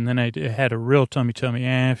point, and then I had a real tummy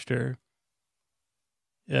after.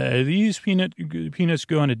 These peanuts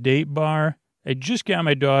go on a date bar. I just got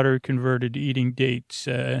my daughter converted to eating dates.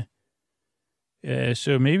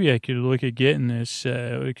 So maybe I could look at getting this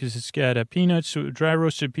because it's got peanuts, dry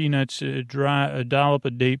roasted peanuts, a dollop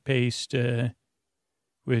of date paste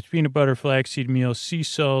with peanut butter, flaxseed meal, sea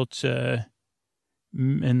salt,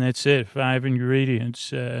 and that's it, 5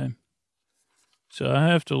 ingredients. So I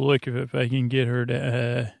have to look if I can get her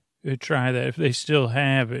to try that, if they still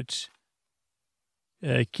have it.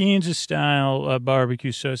 Kansas-style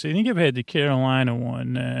barbecue sauce. I think I've had the Carolina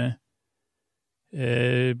one.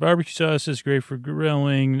 Barbecue sauce is great for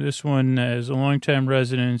grilling. This one is a long-time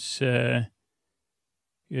residence. Then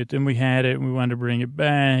we had it, and we wanted to bring it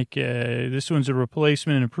back. This one's a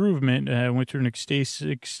replacement and improvement. Went through an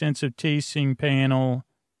extensive tasting panel.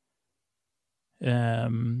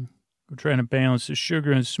 We're trying to balance the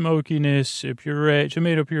sugar and smokiness, puree,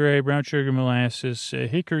 tomato puree, brown sugar, molasses,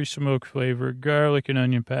 hickory smoke flavor, garlic and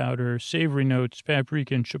onion powder, savory notes,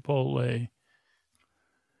 paprika and chipotle.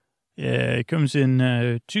 Yeah, it comes in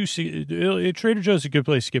Trader Joe's is a good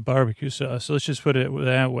place to get barbecue sauce. So let's just put it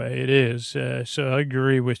that way. It is. So I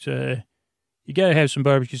agree with you got to have some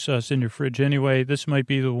barbecue sauce in your fridge anyway. This might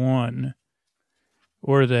be the one,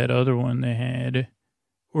 or that other one they had.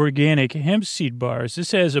 Organic hemp seed bars.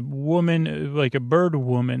 This has a woman, like a bird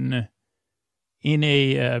woman, in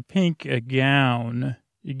a pink gown.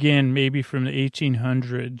 Again, maybe from the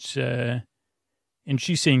 1800s. And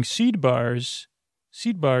she's saying seed bars.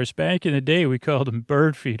 Seed bars, back in the day, we called them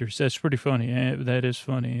bird feeders. That's pretty funny. That is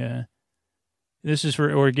funny. This is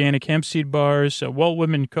for organic hemp seed bars. Walt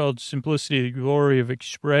Whitman called simplicity the glory of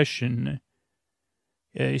expression.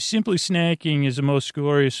 Simply snacking is the most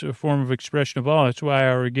glorious form of expression of all. That's why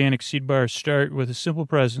our organic seed bars start with a simple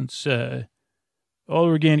presence. All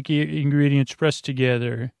organic ingredients pressed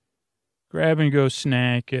together. Grab and go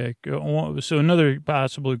snack. So another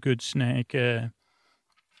possible good snack.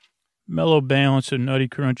 Mellow balance of nutty,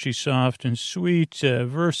 crunchy, soft, and sweet.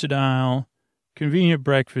 Versatile. Convenient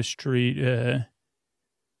breakfast treat.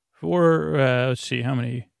 Let's see, how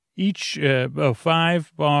many? Each,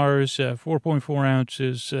 5 bars, 4.4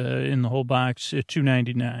 ounces in the whole box at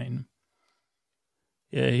 $2.99.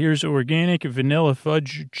 Here's organic vanilla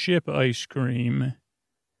fudge chip ice cream.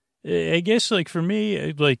 I guess, like, for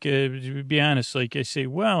me, like, to be honest, like, I say,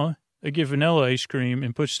 well, I get vanilla ice cream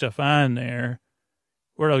and put stuff on there.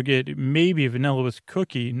 Or I'll get maybe vanilla with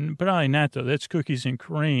cookie. Probably not, though. That's cookies and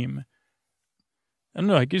cream. I don't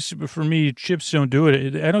know. I guess for me, chips don't do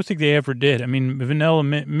it. I don't think they ever did. I mean, vanilla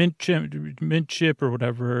mint chip or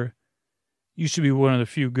whatever used to be one of the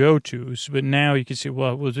few go-tos. But now you can say,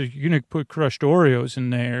 well, you're going to put crushed Oreos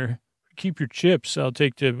in there. Keep your chips. I'll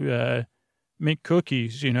take the mint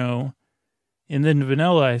cookies, you know. And then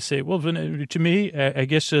vanilla, I say, well, to me, I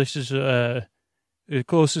guess this is the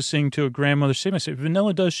closest thing to a grandmother's statement. I say,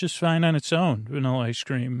 vanilla does just fine on its own, vanilla ice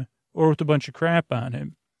cream, or with a bunch of crap on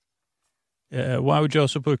it. Why would you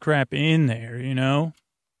also put crap in there, you know?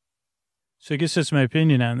 So I guess that's my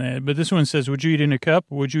opinion on that. But this one says, would you eat in a cup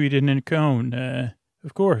or would you eat it in a cone?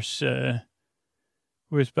 Of course.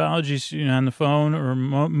 With apologies, you know, on the phone or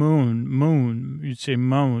moon, you'd say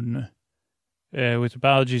moan. With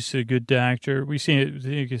apologies to a good doctor. We see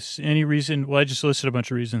it, any reason, well, I just listed a bunch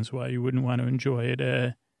of reasons why you wouldn't want to enjoy it.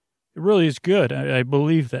 It really is good. I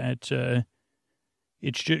believe that.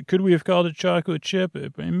 Could we have called it chocolate chip?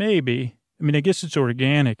 Maybe. I mean, I guess it's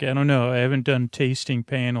organic. I don't know. I haven't done tasting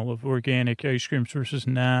panel of organic ice creams versus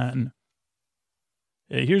non.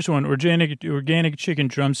 Here's one. Organic chicken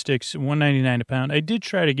drumsticks, $1.99 a pound. I did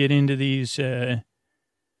try to get into these.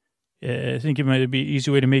 I think it might be an easy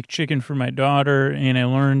way to make chicken for my daughter, and I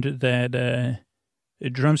learned that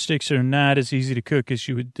drumsticks are not as easy to cook as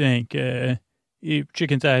you would think.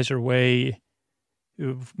 Chicken thighs are way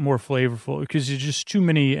more flavorful because there's just too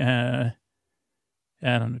many,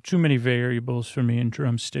 too many variables for me in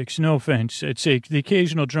drumsticks. No offense. I'd say the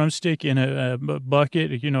occasional drumstick in a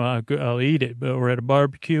bucket, you know, I'll eat it, or at a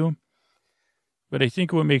barbecue. But I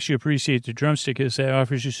think what makes you appreciate the drumstick is that it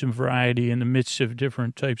offers you some variety in the midst of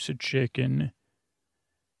different types of chicken.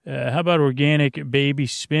 How about organic baby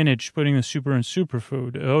spinach, putting the super in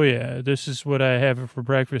superfood? Oh, yeah, this is what I have for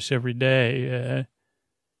breakfast every day.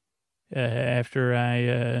 After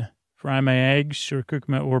I fry my eggs or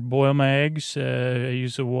boil my eggs, I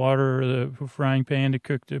use the water or the frying pan to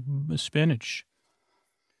cook the spinach.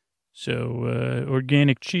 So,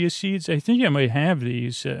 organic chia seeds, I think I might have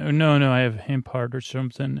these. No, I have hemp heart or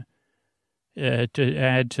something to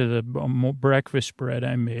add to the breakfast bread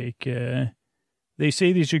I make. They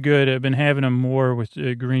say these are good. I've been having them more with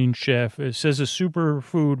Green Chef. It says a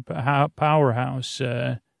superfood powerhouse.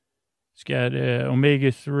 It's got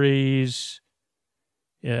omega-3s,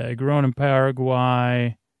 grown in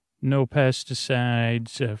Paraguay, no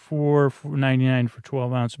pesticides, $4.99 for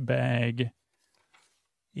 12-ounce bag.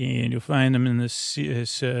 And you'll find them in the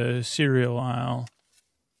cereal aisle.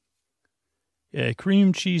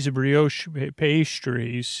 Cream cheese brioche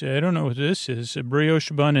pastries. I don't know what this is. A brioche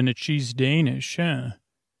bun and a cheese Danish, huh?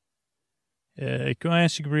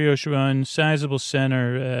 Classic brioche bun, sizable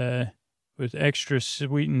center with extra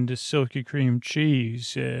sweetened silky cream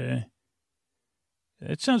cheese. That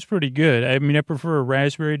sounds pretty good. I mean, I prefer a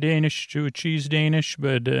raspberry Danish to a cheese Danish,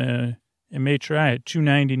 but I may try it.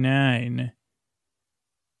 $2.99.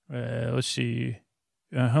 Let's see.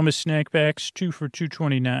 Hummus snack packs, 2 for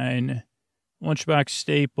 $2.29. Lunchbox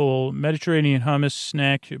staple, Mediterranean hummus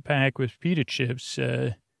snack pack with pita chips.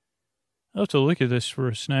 I'll have to look at this for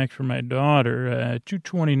a snack for my daughter.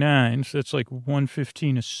 $2.29, so that's like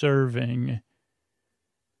 $1.15 a serving.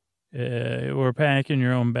 Or pack in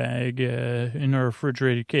your own bag in a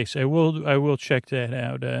refrigerated case. I will check that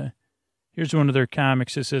out. Here's one of their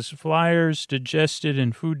comics. It says, flyers digested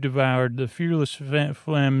and food devoured. The fearless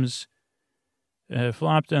phlegms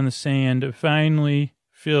flopped on the sand, finally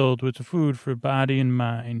filled with the food for body and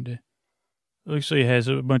mind. Looks like it has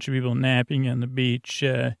a bunch of people napping on the beach.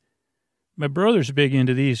 My brother's big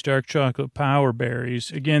into these dark chocolate power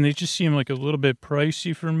berries. Again, they just seem like a little bit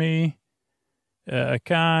pricey for me.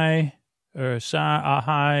 Acai, or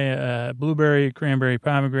ahai, blueberry, cranberry,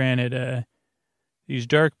 pomegranate. These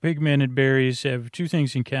dark pigmented berries have two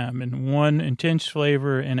things in common. One, intense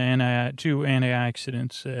flavor, and two,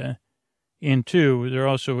 antioxidants. And two, they're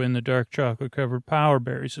also in the dark chocolate-covered power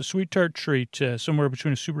berries. A sweet tart treat, somewhere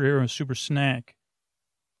between a superhero and a super snack.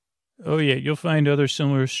 Oh, yeah, you'll find other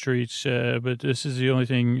similar treats, but this is the only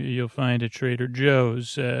thing you'll find at Trader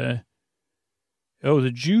Joe's. The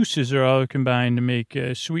juices are all combined to make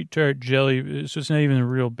sweet tart jelly, so it's not even the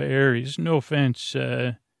real berries. No offense,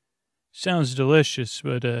 sounds delicious,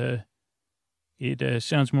 but it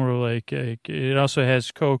sounds more like it also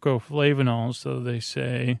has cocoa flavanols, though they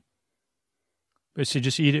say. I said,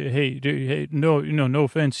 just eat it. Hey, no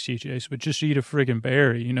offense, TJ, but just eat a friggin'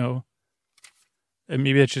 berry, you know? And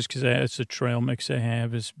maybe that's just because it's a trail mix I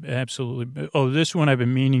have is absolutely. Oh, this one I've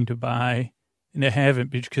been meaning to buy, and I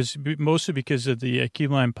haven't mostly because of the key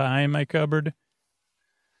lime pie in my cupboard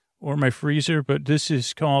or my freezer. But this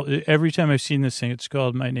is called, every time I've seen this thing, it's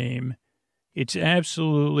called my name. It's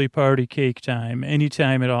absolutely party cake time,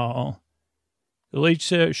 anytime at all. The late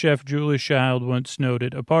chef Julia Child once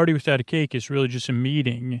noted, a party without a cake is really just a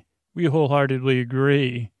meeting. We wholeheartedly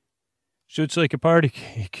agree. So it's like a party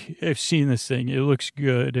cake. I've seen this thing. It looks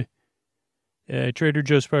good. Trader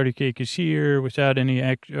Joe's party cake is here without any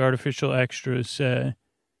artificial extras.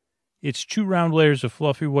 It's 2 round layers of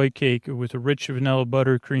fluffy white cake with a rich vanilla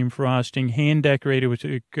buttercream frosting, hand decorated with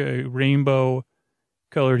rainbow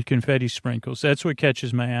colored confetti sprinkles. That's what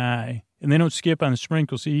catches my eye. And they don't skip on the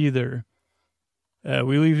sprinkles either.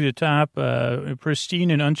 We leave the top pristine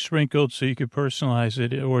and unsprinkled so you could personalize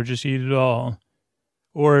it or just eat it all.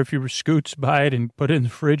 Or if you scoots by it and put it in the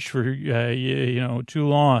fridge for, too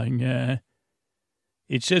long.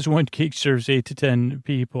 It says one cake serves 8 to 10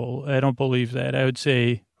 people. I don't believe that. I would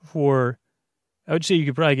say you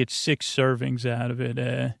could probably get 6 servings out of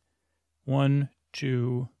it. 1,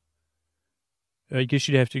 2, I guess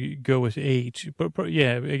you'd have to go with 8. But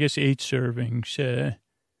yeah, I guess 8 servings.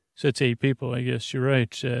 So that's 8 people, I guess. You're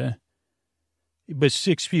right. But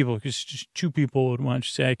 6 people, because just 2 people would want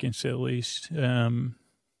seconds at least.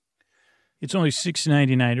 It's only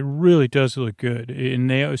 $6.99. It really does look good. And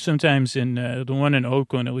they sometimes in the one in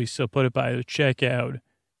Oakland, at least, they'll put it by the checkout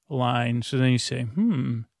line. So then you say,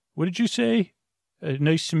 what did you say?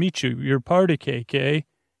 Nice to meet you. You're a party cake, eh?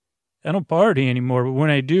 I don't party anymore, but when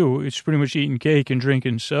I do, it's pretty much eating cake and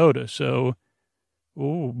drinking soda. So,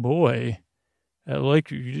 oh, boy.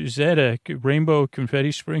 Is that a rainbow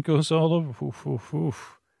confetti sprinkles all over? Oof, oof,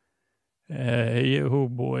 oof. Yeah, oh,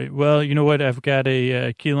 boy. Well, you know what? I've got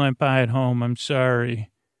a key lime pie at home. I'm sorry.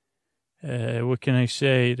 What can I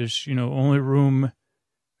say? There's, only room.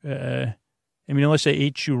 Unless I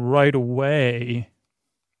ate you right away.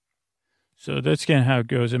 So that's kind of how it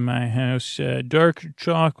goes in my house. Dark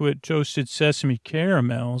chocolate toasted sesame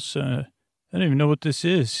caramels. I don't even know what this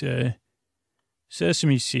is.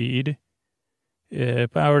 Sesame seed.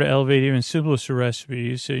 Power to elevate even simplest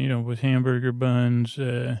recipes, with hamburger buns.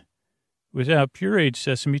 Without pureed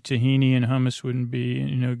sesame, tahini and hummus wouldn't be,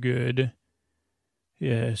 good.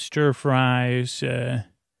 Yeah, stir fries.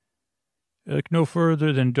 Look no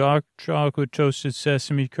further than dark chocolate toasted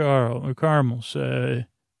sesame caramels.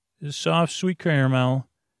 Soft, sweet caramel,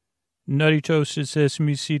 nutty toasted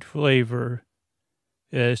sesame seed flavor,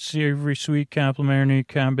 savory, sweet complementary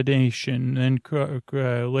combination, then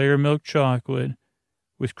layer milk chocolate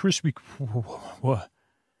with crispy,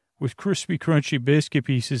 crunchy biscuit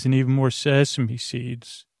pieces and even more sesame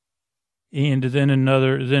seeds, and then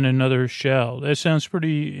another shell. That sounds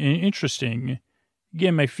pretty interesting.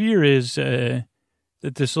 Again, my fear is that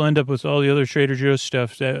this will end up with all the other Trader Joe's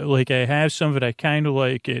stuff that, I have some of it, I kind of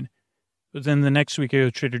like it, but then the next week I go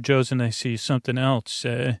to Trader Joe's and I see something else.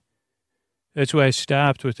 That's why I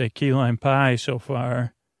stopped with that key lime pie so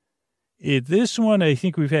far. This one I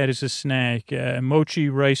think we've had as a snack, mochi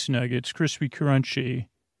rice nuggets, crispy, crunchy,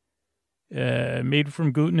 made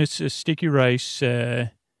from glutinous sticky rice.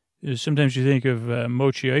 Sometimes you think of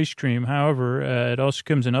mochi ice cream. However, it also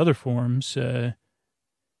comes in other forms.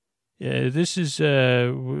 This is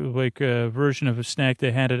like a version of a snack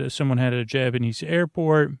someone had at a Japanese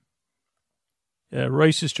airport.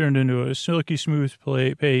 Rice is turned into a silky smooth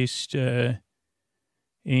paste, and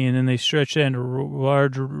then they stretch that into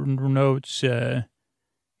large notes, and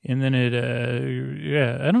then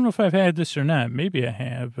I don't know if I've had this or not. Maybe I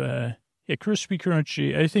have. Crispy,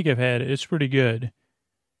 crunchy. I think I've had it. It's pretty good.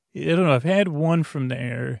 I don't know. I've had one from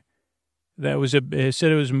there that was it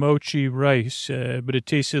said it was mochi rice, but it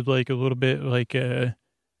tasted like a little bit like, what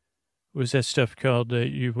was that stuff called?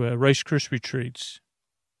 Rice Krispie treats.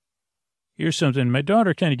 Here's something. My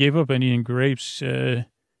daughter kind of gave up on eating grapes.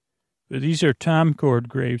 But these are Tomcord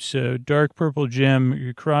grapes, dark purple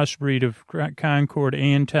gem, crossbreed of Concord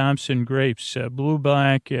and Thompson grapes,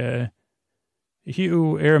 blue-black,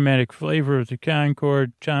 hue, aromatic flavor of the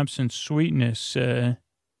Concord, Thompson sweetness.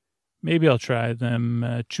 Maybe I'll try them.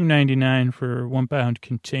 $2.99 for a 1 pound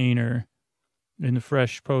container in the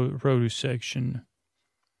fresh produce section.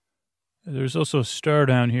 There's also a star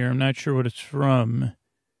down here. I'm not sure what it's from.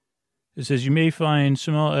 It says you may find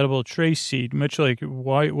small edible trace seed, much like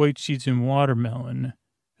white seeds in watermelon.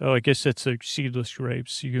 Oh, I guess that's like seedless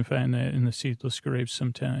grapes. You can find that in the seedless grapes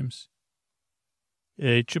sometimes.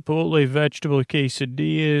 Chipotle vegetable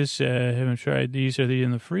quesadillas. I haven't tried these. Are they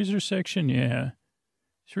in the freezer section? Yeah.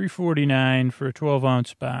 $3.49 for a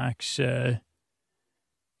 12-ounce box. I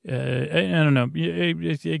don't know.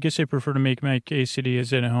 I guess I prefer to make my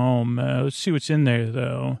quesadillas at home. Let's see what's in there,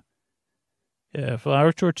 though.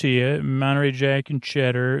 Flour tortilla, Monterey Jack and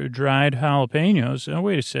cheddar, dried jalapenos. Oh,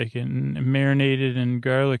 wait a second. Marinated in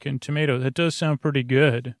garlic and tomato. That does sound pretty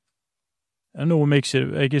good. I don't know what makes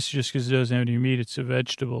it. I guess just because it doesn't have any meat, it's a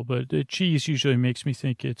vegetable. But the cheese usually makes me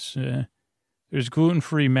think it's. There's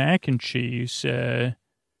gluten-free mac and cheese.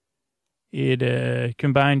 It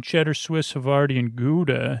combined cheddar, Swiss, Havarti, and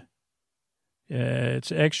Gouda.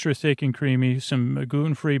 It's extra thick and creamy. Some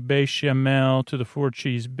gluten-free bechamel to the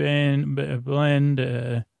 4-cheese blend.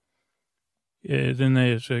 Then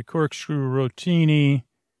there's a corkscrew rotini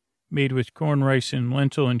made with corn, rice, and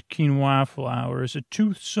lentil and quinoa flour. It's a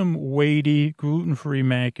toothsome, weighty, gluten-free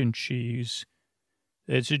mac and cheese.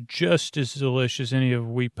 It's just as delicious as any of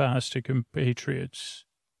We Pasta compatriots.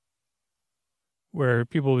 Where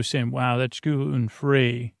people were saying, wow, that's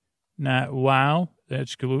gluten-free. Not, wow,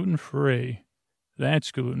 that's gluten-free.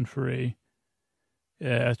 That's gluten-free.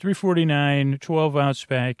 $3.49, 12-ounce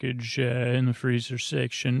package in the freezer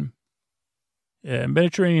section.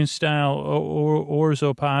 Mediterranean-style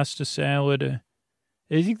orzo pasta salad.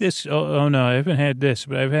 I think this, oh no, I haven't had this,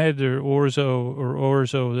 but I've had their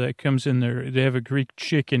orzo that comes in there. They have a Greek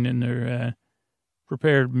chicken in their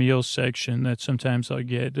prepared meals section that sometimes I'll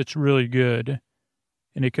get. That's really good.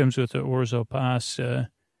 And it comes with the orzo pasta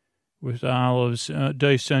with olives,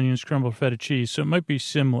 diced onions, crumbled feta cheese. So it might be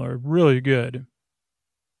similar. Really good.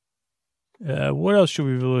 What else should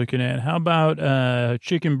we be looking at? How about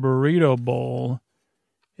chicken burrito bowl?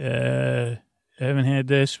 I haven't had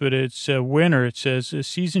this, but it's a winner. It says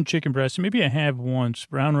seasoned chicken breast. Maybe I have once.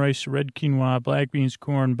 Brown rice, red quinoa, black beans,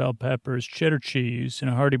 corn, bell peppers, cheddar cheese in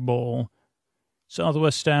a hearty bowl.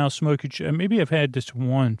 Southwest style smoky chicken. Maybe I've had this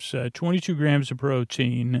once. 22 grams of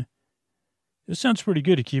protein. This sounds pretty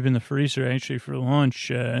good to keep in the freezer, actually, for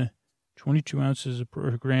lunch. 22 ounces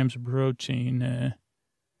of grams of protein.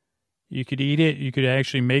 You could eat it. You could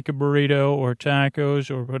actually make a burrito or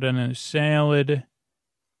tacos or put it in a salad.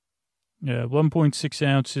 1.6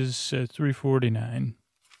 ounces, $3.49.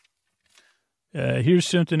 Here's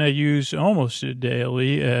something I use almost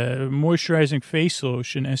daily. Moisturizing face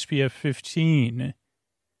lotion, SPF 15.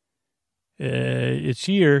 It's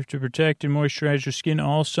here to protect and moisturize your skin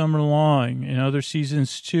all summer long and other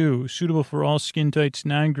seasons too. Suitable for all skin types,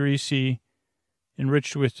 non-greasy,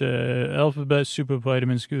 enriched with alphabet soup of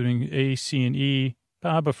vitamins, including A, C, and E,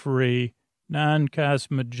 PABA-free,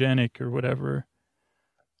 non-cosmogenic or whatever,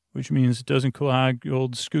 which means it doesn't clog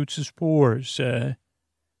old Scoots' pores. It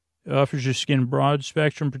offers your skin broad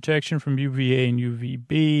spectrum protection from UVA and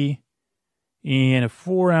UVB. And a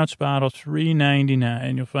 4-ounce bottle,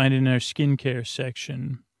 $3.99. You'll find it in our skincare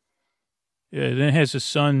section. Then it has a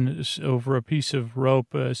sun over a piece of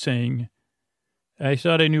rope saying, I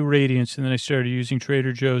thought I knew radiance, and then I started using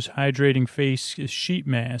Trader Joe's hydrating face sheet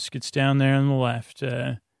mask. It's down there on the left.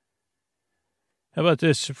 How about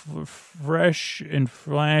this? Fresh and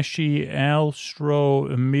flashy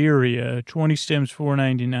Alstroemeria, 20 stems,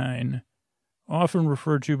 $4.99. Often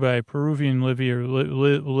referred to by Peruvian Lily or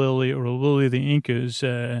Lily of the Incas.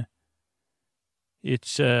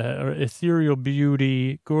 It's ethereal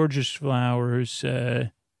beauty, gorgeous flowers,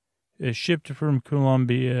 shipped from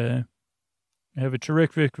Colombia. Have a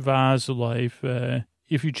terrific vase life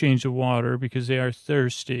if you change the water because they are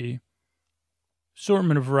thirsty.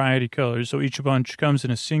 Assortment of variety colors, so each bunch comes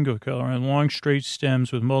in a single color and long straight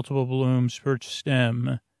stems with multiple blooms per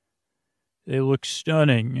stem. They look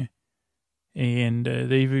stunning, and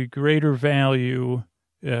they have a greater value,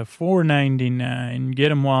 $4.99. Get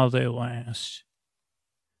them while they last.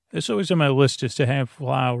 It's always on my list is to have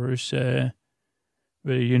flowers,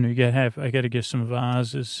 but you know I got to get some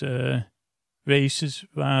vases,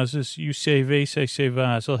 vases. You say vase, I say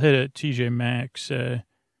vase. I'll hit it. TJ Maxx.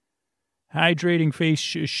 Hydrating face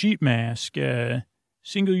sheet mask.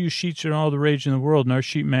 Single-use sheets are all the rage in the world, and our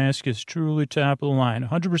sheet mask is truly top of the line.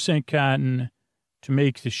 100% cotton to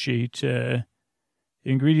make the sheet. The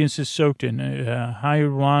ingredients is soaked in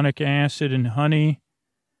hyaluronic acid and honey,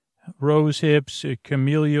 rose hips,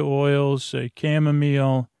 camellia oils,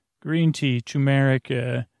 chamomile, green tea, turmeric,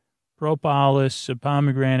 propolis,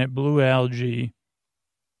 pomegranate, blue algae,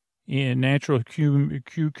 and natural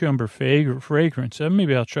cucumber fragrance.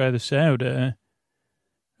 Maybe I'll try this out.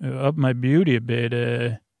 Up my beauty a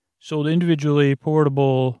bit. Sold individually,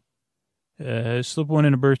 portable. Slip one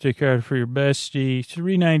in a birthday card for your bestie.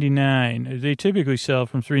 $3.99. They typically sell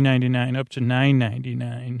from $3.99 up to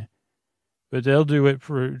 $9.99. But they'll do it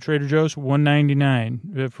for Trader Joe's,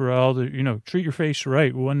 $1.99. For all the, treat your face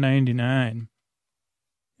right, $1.99.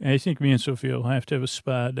 I think me and Sophia will have to have a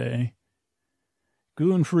spa day.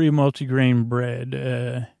 Gluten-free multigrain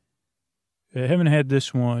bread. I haven't had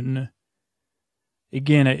this one.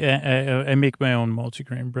 Again, I make my own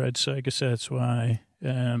multigrain bread, so I guess that's why.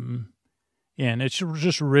 Yeah, and it's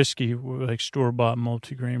just risky, like store-bought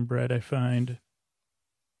multigrain bread, I find.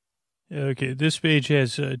 Okay, this page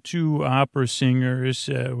has two opera singers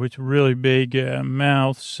with really big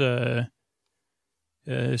mouths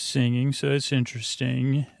singing, so it's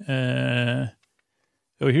interesting.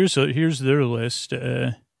 Here's their list.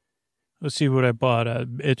 Let's see what I bought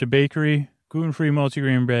at the bakery. Gluten-free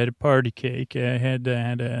multigrain bread, party cake. I had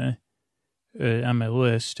that on my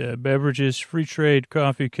list. Beverages, free trade,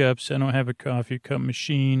 coffee cups. I don't have a coffee cup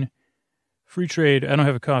machine. Free trade, I don't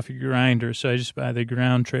have a coffee grinder, so I just buy the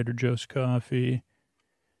ground Trader Joe's coffee.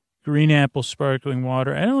 Green apple sparkling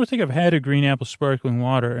water. I don't think I've had a green apple sparkling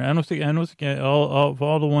water. I don't think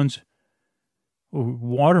all the ones.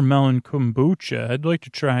 Watermelon kombucha. I'd like to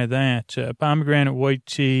try that. Pomegranate white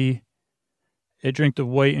tea. I drink the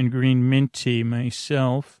white and green mint tea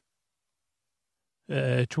myself.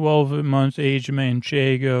 12-month aged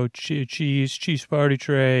manchego, cheese party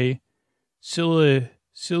tray, Siliegine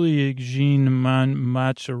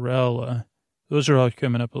mozzarella. Those are all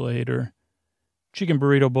coming up later. Chicken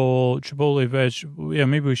burrito bowl, Chipotle vegetable. Yeah,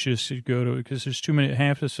 maybe we should just go to it because there's too many.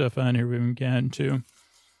 Half the stuff on here we haven't gotten to.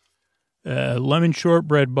 Lemon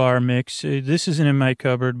shortbread bar mix. This isn't in my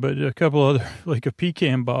cupboard, but a couple other, like a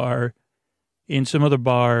pecan bar and some other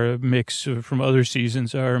bar mix from other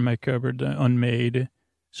seasons are in my cupboard, unmade.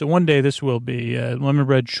 So one day this will be lemon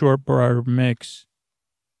bread shortbread mix.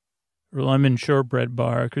 Or lemon shortbread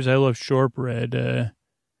bar, because I love shortbread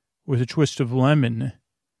with a twist of lemon.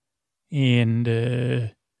 And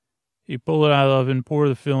you pull it out of the oven, pour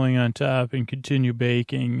the filling on top, and continue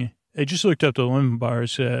baking. I just looked up the lemon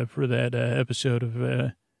bars for that episode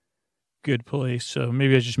of Good Place, so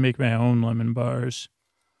maybe I just make my own lemon bars.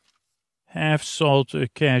 Half salt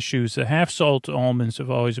cashews. The half salt almonds have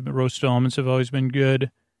always been, roasted almonds have always been good.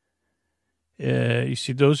 You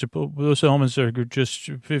see, those almonds are just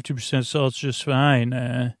 50% salt's just fine.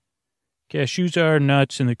 Cashews are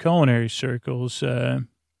nuts in the culinary circles. Though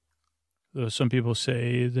some people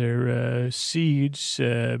say they're seeds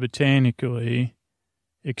botanically.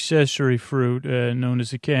 Accessory fruit known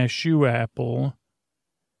as the cashew apple.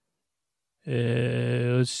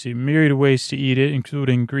 Let's see, myriad ways to eat it,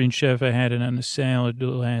 including Green Chef. I had it on a salad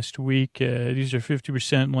last week. These are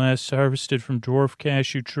 50% less, harvested from dwarf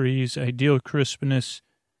cashew trees, ideal crispness,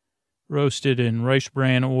 roasted in rice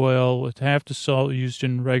bran oil with half the salt used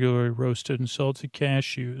in regularly roasted and salted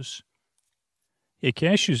cashews. Yeah,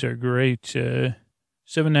 cashews are great.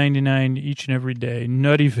 $7.99 each and every day.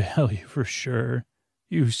 Nutty value for sure.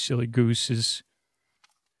 You silly gooses.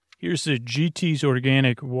 Here's the GT's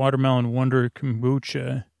Organic Watermelon Wonder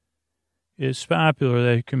Kombucha. It's popular,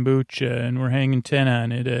 that kombucha, and we're hanging 10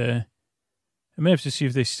 on it. I may have to see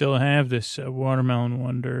if they still have this Watermelon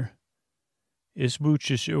Wonder. It's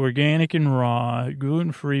kombucha's organic and raw,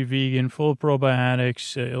 gluten-free, vegan, full of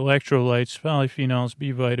probiotics, electrolytes, polyphenols,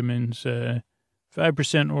 B vitamins,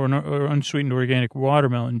 5% or unsweetened organic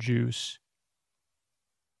watermelon juice,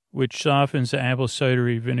 which softens the apple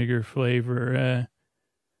cidery vinegar flavor.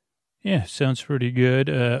 Yeah, sounds pretty good.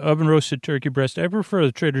 Oven roasted turkey breast. I prefer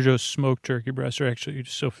the Trader Joe's smoked turkey breast, or actually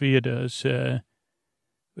Sophia does. But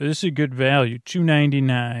this is a good value,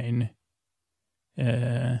 $2.99.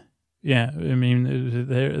 Yeah, I mean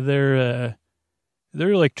they're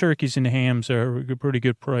like turkeys and hams are a pretty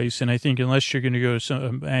good price, and I think unless you're going to go to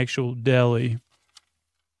some actual deli.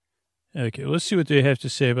 Okay, let's see what they have to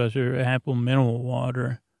say about their apple mineral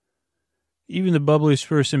water. Even the bubbliest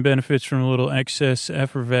person benefits from a little excess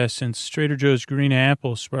effervescence. Trader Joe's Green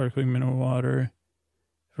Apple Sparkling Mineral Water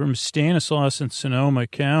from Stanislaus in Sonoma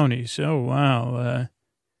County. So, wow.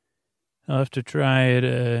 I'll have to try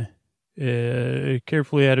it.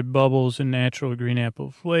 Carefully added bubbles and natural green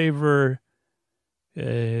apple flavor.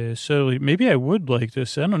 So maybe I would like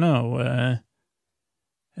this. I don't know.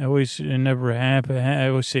 I always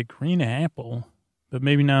say green apple, but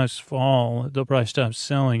maybe now it's fall. They'll probably stop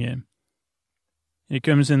selling it. It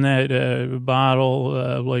comes in that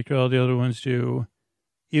bottle like all the other ones do,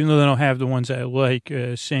 even though they don't have the ones I like,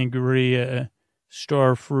 sangria,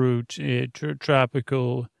 starfruit,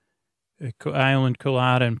 tropical island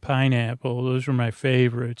colada, and pineapple. Those were my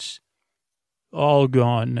favorites. All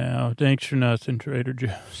gone now. Thanks for nothing, Trader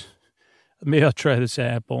Joe's. Maybe I'll try this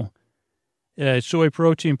apple. Soy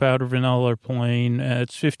protein powder, vanilla or plain.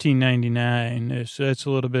 It's $15.99, so that's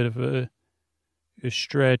a little bit of a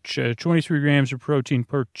stretch. 23 grams of protein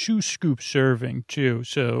per 2 scoop serving, too.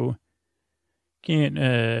 So Can't,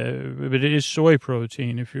 but it is soy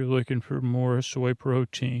protein if you're looking for more soy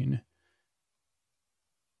protein.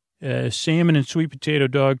 Salmon and sweet potato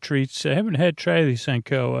dog treats. I haven't tried these on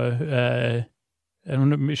Koa. I don't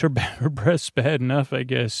know, make sure her breath's bad enough, I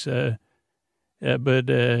guess.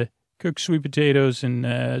 But cooked sweet potatoes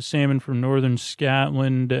and salmon from northern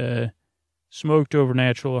Scotland, smoked over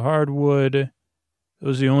natural hardwood.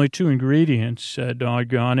 Those are the only two ingredients,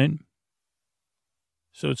 doggone it.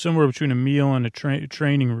 So it's somewhere between a meal and a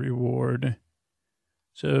training reward.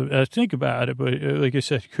 So think about it, but like I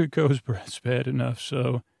said, Cookco's breath's bad enough.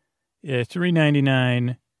 So yeah,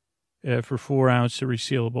 $3.99 for 4 ounce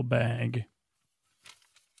resealable bag.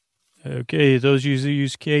 Okay, those usually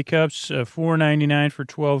use K-Cups, $4.99 for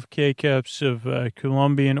 12 K-Cups of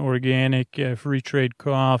Colombian organic free trade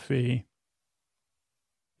coffee.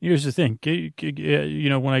 Here's the thing,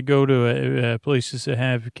 when I go to places that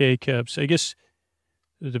have K-Cups, I guess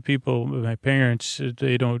the people, my parents,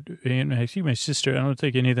 they don't, and I see my sister, I don't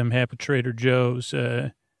think any of them have a Trader Joe's.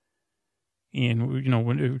 And,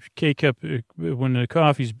 when K-Cup, when the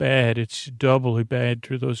coffee's bad, it's doubly bad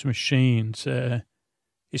through those machines.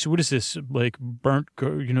 So what is this, like burnt,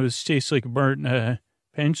 this tastes like burnt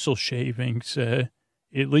pencil shavings. At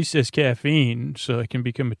least there's caffeine, so I can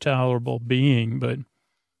become a tolerable being. But,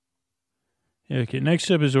 okay,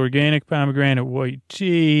 next up is organic pomegranate white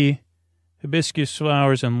tea, hibiscus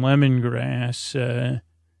flowers, and lemongrass.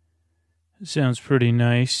 Sounds pretty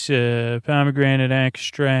nice. Pomegranate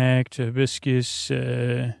extract, hibiscus,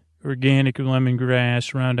 organic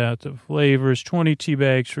lemongrass, round out the flavors. 20 tea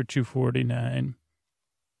bags for $2.49.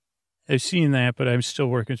 I've seen that, but I'm still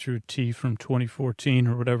working through tea from 2014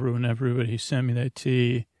 or whatever when everybody sent me that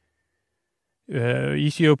tea.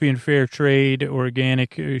 Ethiopian Fair Trade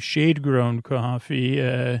organic shade-grown coffee,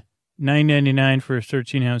 $9.99 for a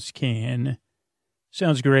 13-ounce can.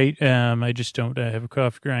 Sounds great. I just don't have a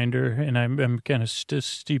coffee grinder, and I'm kind of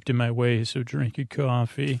steeped in my ways of drinking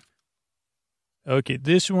coffee. Okay,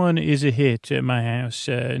 this one is a hit at my house.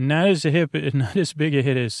 Not as big a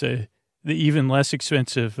hit as the even less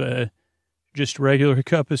expensive just regular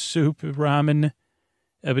cup of soup, ramen.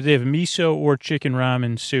 But they have miso or chicken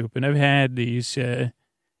ramen soup, and I've had these. It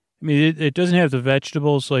doesn't have the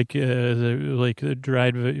vegetables like the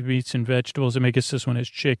dried meats and vegetables. I guess this one has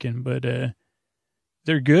chicken, but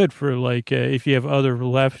they're good for if you have other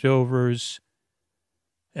leftovers.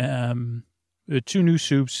 The two new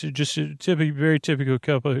soups, just a very typical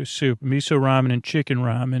cup of soup: miso ramen and chicken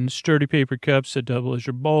ramen. Sturdy paper cups that double as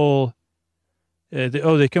your bowl.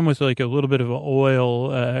 They come with a little bit of oil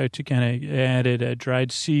to kind of add it,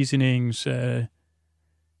 dried seasonings, and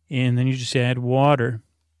then you just add water.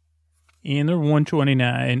 And they're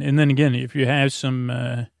 $1.29. And then again, if you have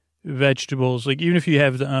some vegetables, even if you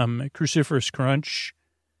have the cruciferous crunch,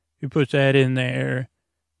 you put that in there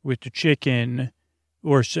with the chicken,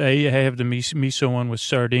 or say I have the miso one with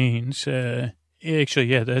sardines. Actually,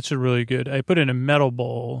 yeah, that's a really good. I put it in a metal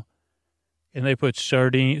bowl. And they put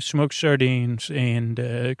smoked sardines and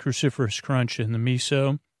cruciferous crunch in the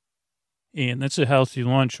miso. And that's a healthy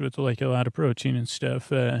lunch with a lot of protein and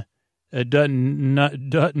stuff. Dutton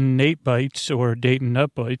Nate Bites or Dayton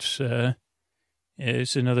Nut Bites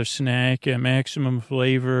is another snack. Maximum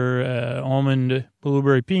flavor, almond,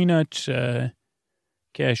 blueberry peanuts,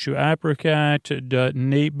 cashew apricot, Dutton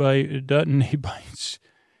Nate Bites.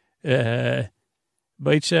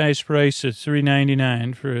 Bite-sized price of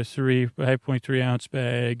 $3.99 for a 5.3 ounce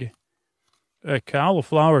bag.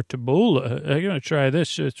 Cauliflower tabbouleh. I'm going to try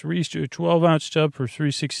this. It's a 12-ounce tub for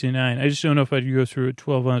 $3.69. I just don't know if I'd go through a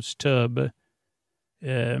 12-ounce tub.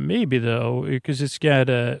 Maybe, though, because it's got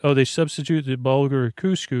they substitute the bulgur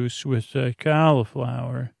couscous with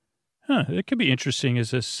cauliflower. That could be interesting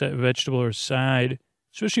as a vegetable or side,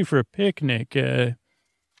 especially for a picnic. And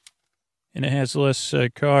it has less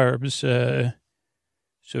carbs.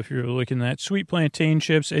 So if you're looking at sweet plantain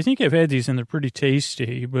chips, I think I've had these and they're pretty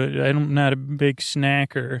tasty, but I'm not a big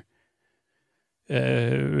snacker.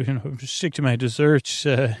 Stick to my desserts,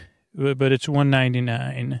 but it's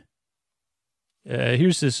 $1.99.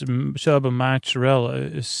 Here's this tub of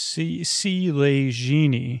mozzarella, Ciliegini,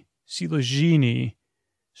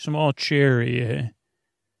 small cherry.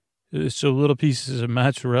 So little pieces of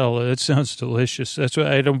mozzarella. That sounds delicious. That's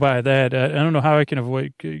why I don't buy that. I don't know how I can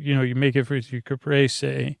avoid, you make it for your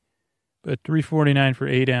caprese, but $3.49 for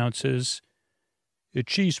 8 ounces. A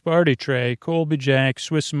cheese party tray, Colby Jack,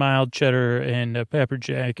 Swiss mild cheddar, and pepper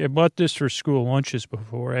jack. I bought this for school lunches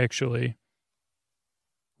before, actually.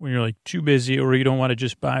 When you're too busy or you don't want to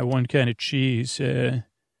just buy one kind of cheese. Yeah,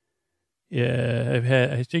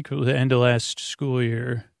 I think the end of last school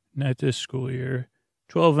year, not this school year.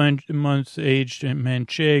 12-month aged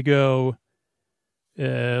Manchego,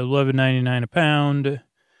 $11.99 a pound.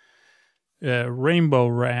 Rainbow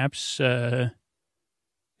Wraps,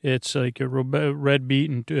 it's like a red beet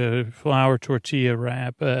and flour tortilla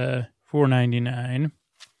wrap, $4.99.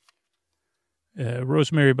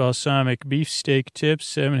 Rosemary balsamic beefsteak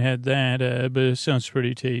tips. I haven't had that, but it sounds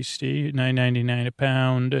pretty tasty. $9.99 a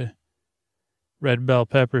pound. Red bell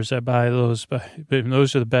peppers, I buy those, but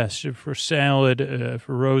those are the best for salad,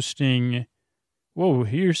 for roasting. Whoa,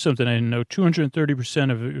 here's something I didn't know.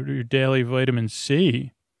 230% of your daily vitamin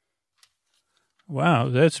C. Wow,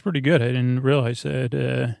 that's pretty good. I didn't realize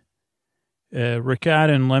that.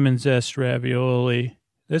 Ricotta and lemon zest ravioli.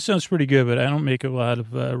 That sounds pretty good, but I don't make a lot of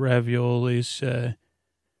raviolis.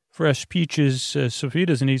 Fresh peaches. Sophia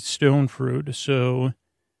doesn't eat stone fruit, so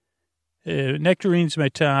nectarine's my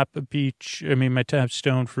top my top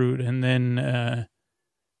stone fruit, and then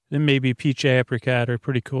maybe peach apricot are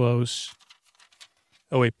pretty close.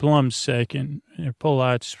 Oh wait, plum's second.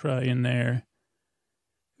 Pollard's probably in there.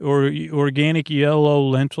 Or organic yellow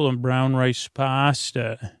lentil and brown rice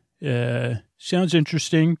pasta. Sounds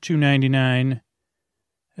interesting. $2.99.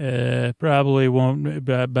 Probably won't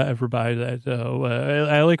ever buy that though.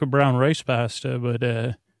 I like a brown rice pasta,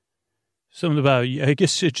 but something about, I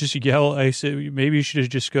guess it's just yellow. I said maybe you should have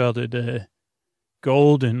just called it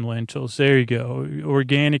golden lentils. There you go.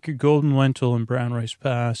 Organic golden lentil and brown rice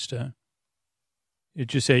pasta. It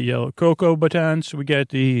just said yellow cocoa batons. We got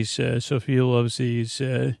these. Sophia loves these.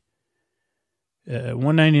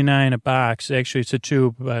 $1.99 a box. Actually, it's a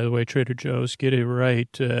tube, by the way. Trader Joe's. Get it right.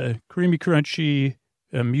 Creamy, crunchy,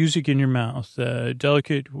 music in your mouth.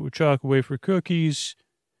 Delicate chocolate wafer cookies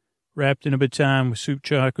wrapped in a baton with soup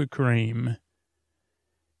chocolate cream.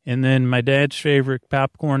 And then my dad's favorite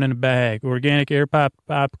popcorn in a bag. Organic air popped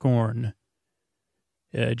popcorn.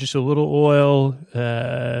 Just a little oil,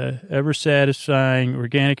 ever satisfying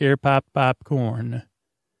organic air pop popcorn,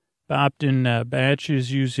 popped in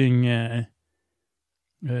batches using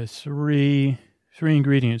three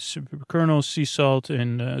ingredients: kernels, sea salt,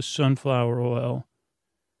 and sunflower oil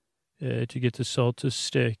to get the salt to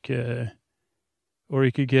stick. Or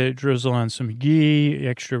you could get it drizzle on some ghee,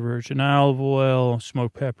 extra virgin olive oil,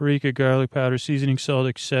 smoked paprika, garlic powder, seasoning salt,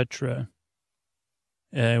 etc.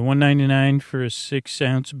 $1.99 for a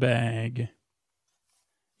 6-ounce bag.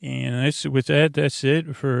 And that's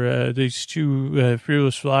it for these two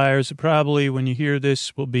Fearless Flyers. Probably when you hear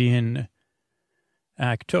this will be in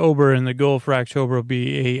October, and the goal for October will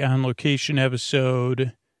be a on-location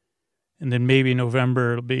episode. And then maybe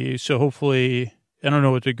November it'll be, so hopefully, I don't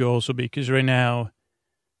know what the goals will be, because right now,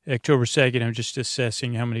 October 2nd, I'm just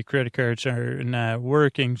assessing how many credit cards are not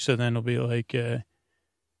working, so then it'll be like...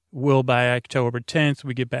 will by October 10th,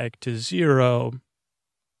 we get back to 0,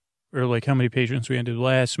 or like how many patrons we ended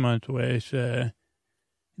last month with. And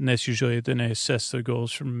that's usually, then I assess the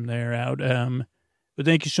goals from there out. But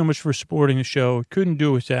thank you so much for supporting the show. Couldn't do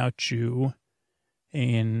it without you.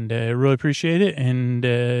 And I really appreciate it. And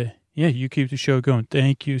yeah, you keep the show going.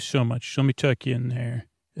 Thank you so much. Let me tuck you in there.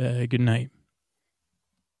 Good night.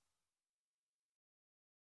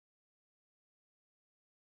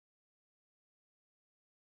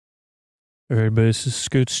 All right, everybody, this is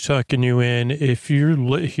Scoots tucking you in. If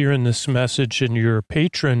you're hearing this message and you're a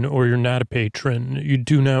patron or you're not a patron, you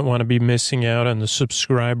do not want to be missing out on the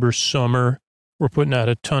subscriber summer. We're putting out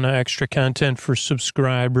a ton of extra content for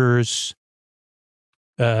subscribers,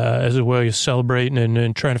 as well as celebrating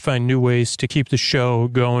and trying to find new ways to keep the show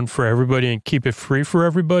going for everybody and keep it free for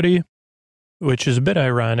everybody, which is a bit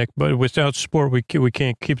ironic, but without support, we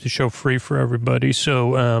can't keep the show free for everybody.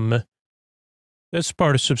 So, that's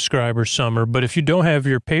part of subscriber summer. But if you don't have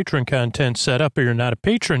your patron content set up or you're not a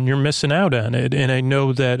patron, you're missing out on it. And I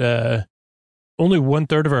know that only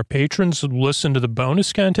 1/3 of our patrons listen to the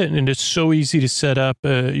bonus content, and it's so easy to set up.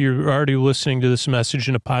 You're already listening to this message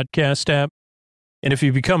in a podcast app. And if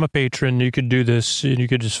you become a patron, you could do this and you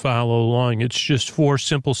could just follow along. It's just 4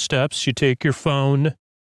 simple steps. You take your phone.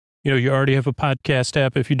 You already have a podcast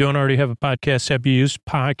app. If you don't already have a podcast app, you use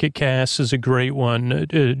Pocket Cast is a great one,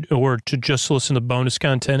 or to just listen to bonus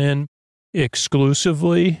content in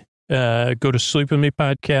exclusively. Go to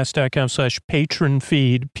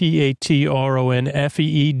sleepwithmepodcast.com/patron-feed,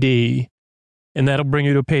 PATRONFEED, and that'll bring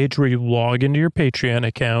you to a page where you log into your Patreon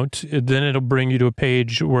account. Then it'll bring you to a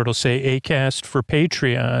page where it'll say Acast for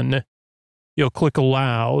Patreon. You'll click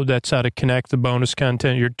allow. That's how to connect the bonus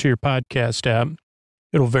content to your podcast app.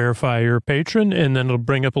 It'll verify you're a patron, and then it'll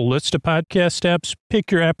bring up a list of podcast apps.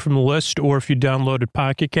 Pick your app from the list, or if you downloaded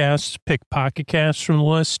Pocket Casts, pick Pocket Casts from the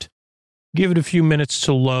list. give it a few minutes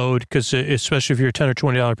to load, because especially if you're a $10 or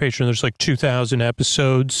 $20 patron, there's like 2,000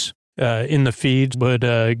 episodes in the feed. But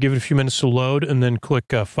give it a few minutes to load, and then click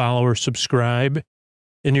follow or subscribe,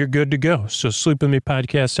 and you're good to go. So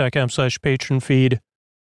sleepwithmepodcast.com/patron feed.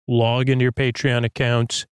 Log into your Patreon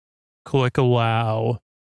account, click allow,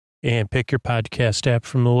 and pick your podcast app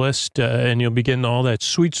from the list, and you'll be getting all that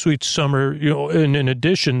sweet, sweet summer. And in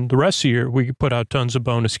addition, the rest of the year, we put out tons of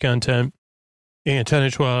bonus content. And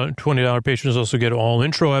 $10 to $20 patrons also get all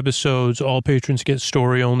intro episodes. All patrons get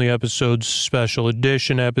story-only episodes, special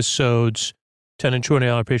edition episodes. $10 and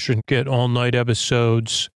 $20 patrons get all-night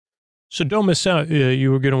episodes. So don't miss out.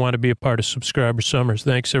 You were going to want to be a part of Subscriber Summers.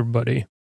 Thanks, everybody.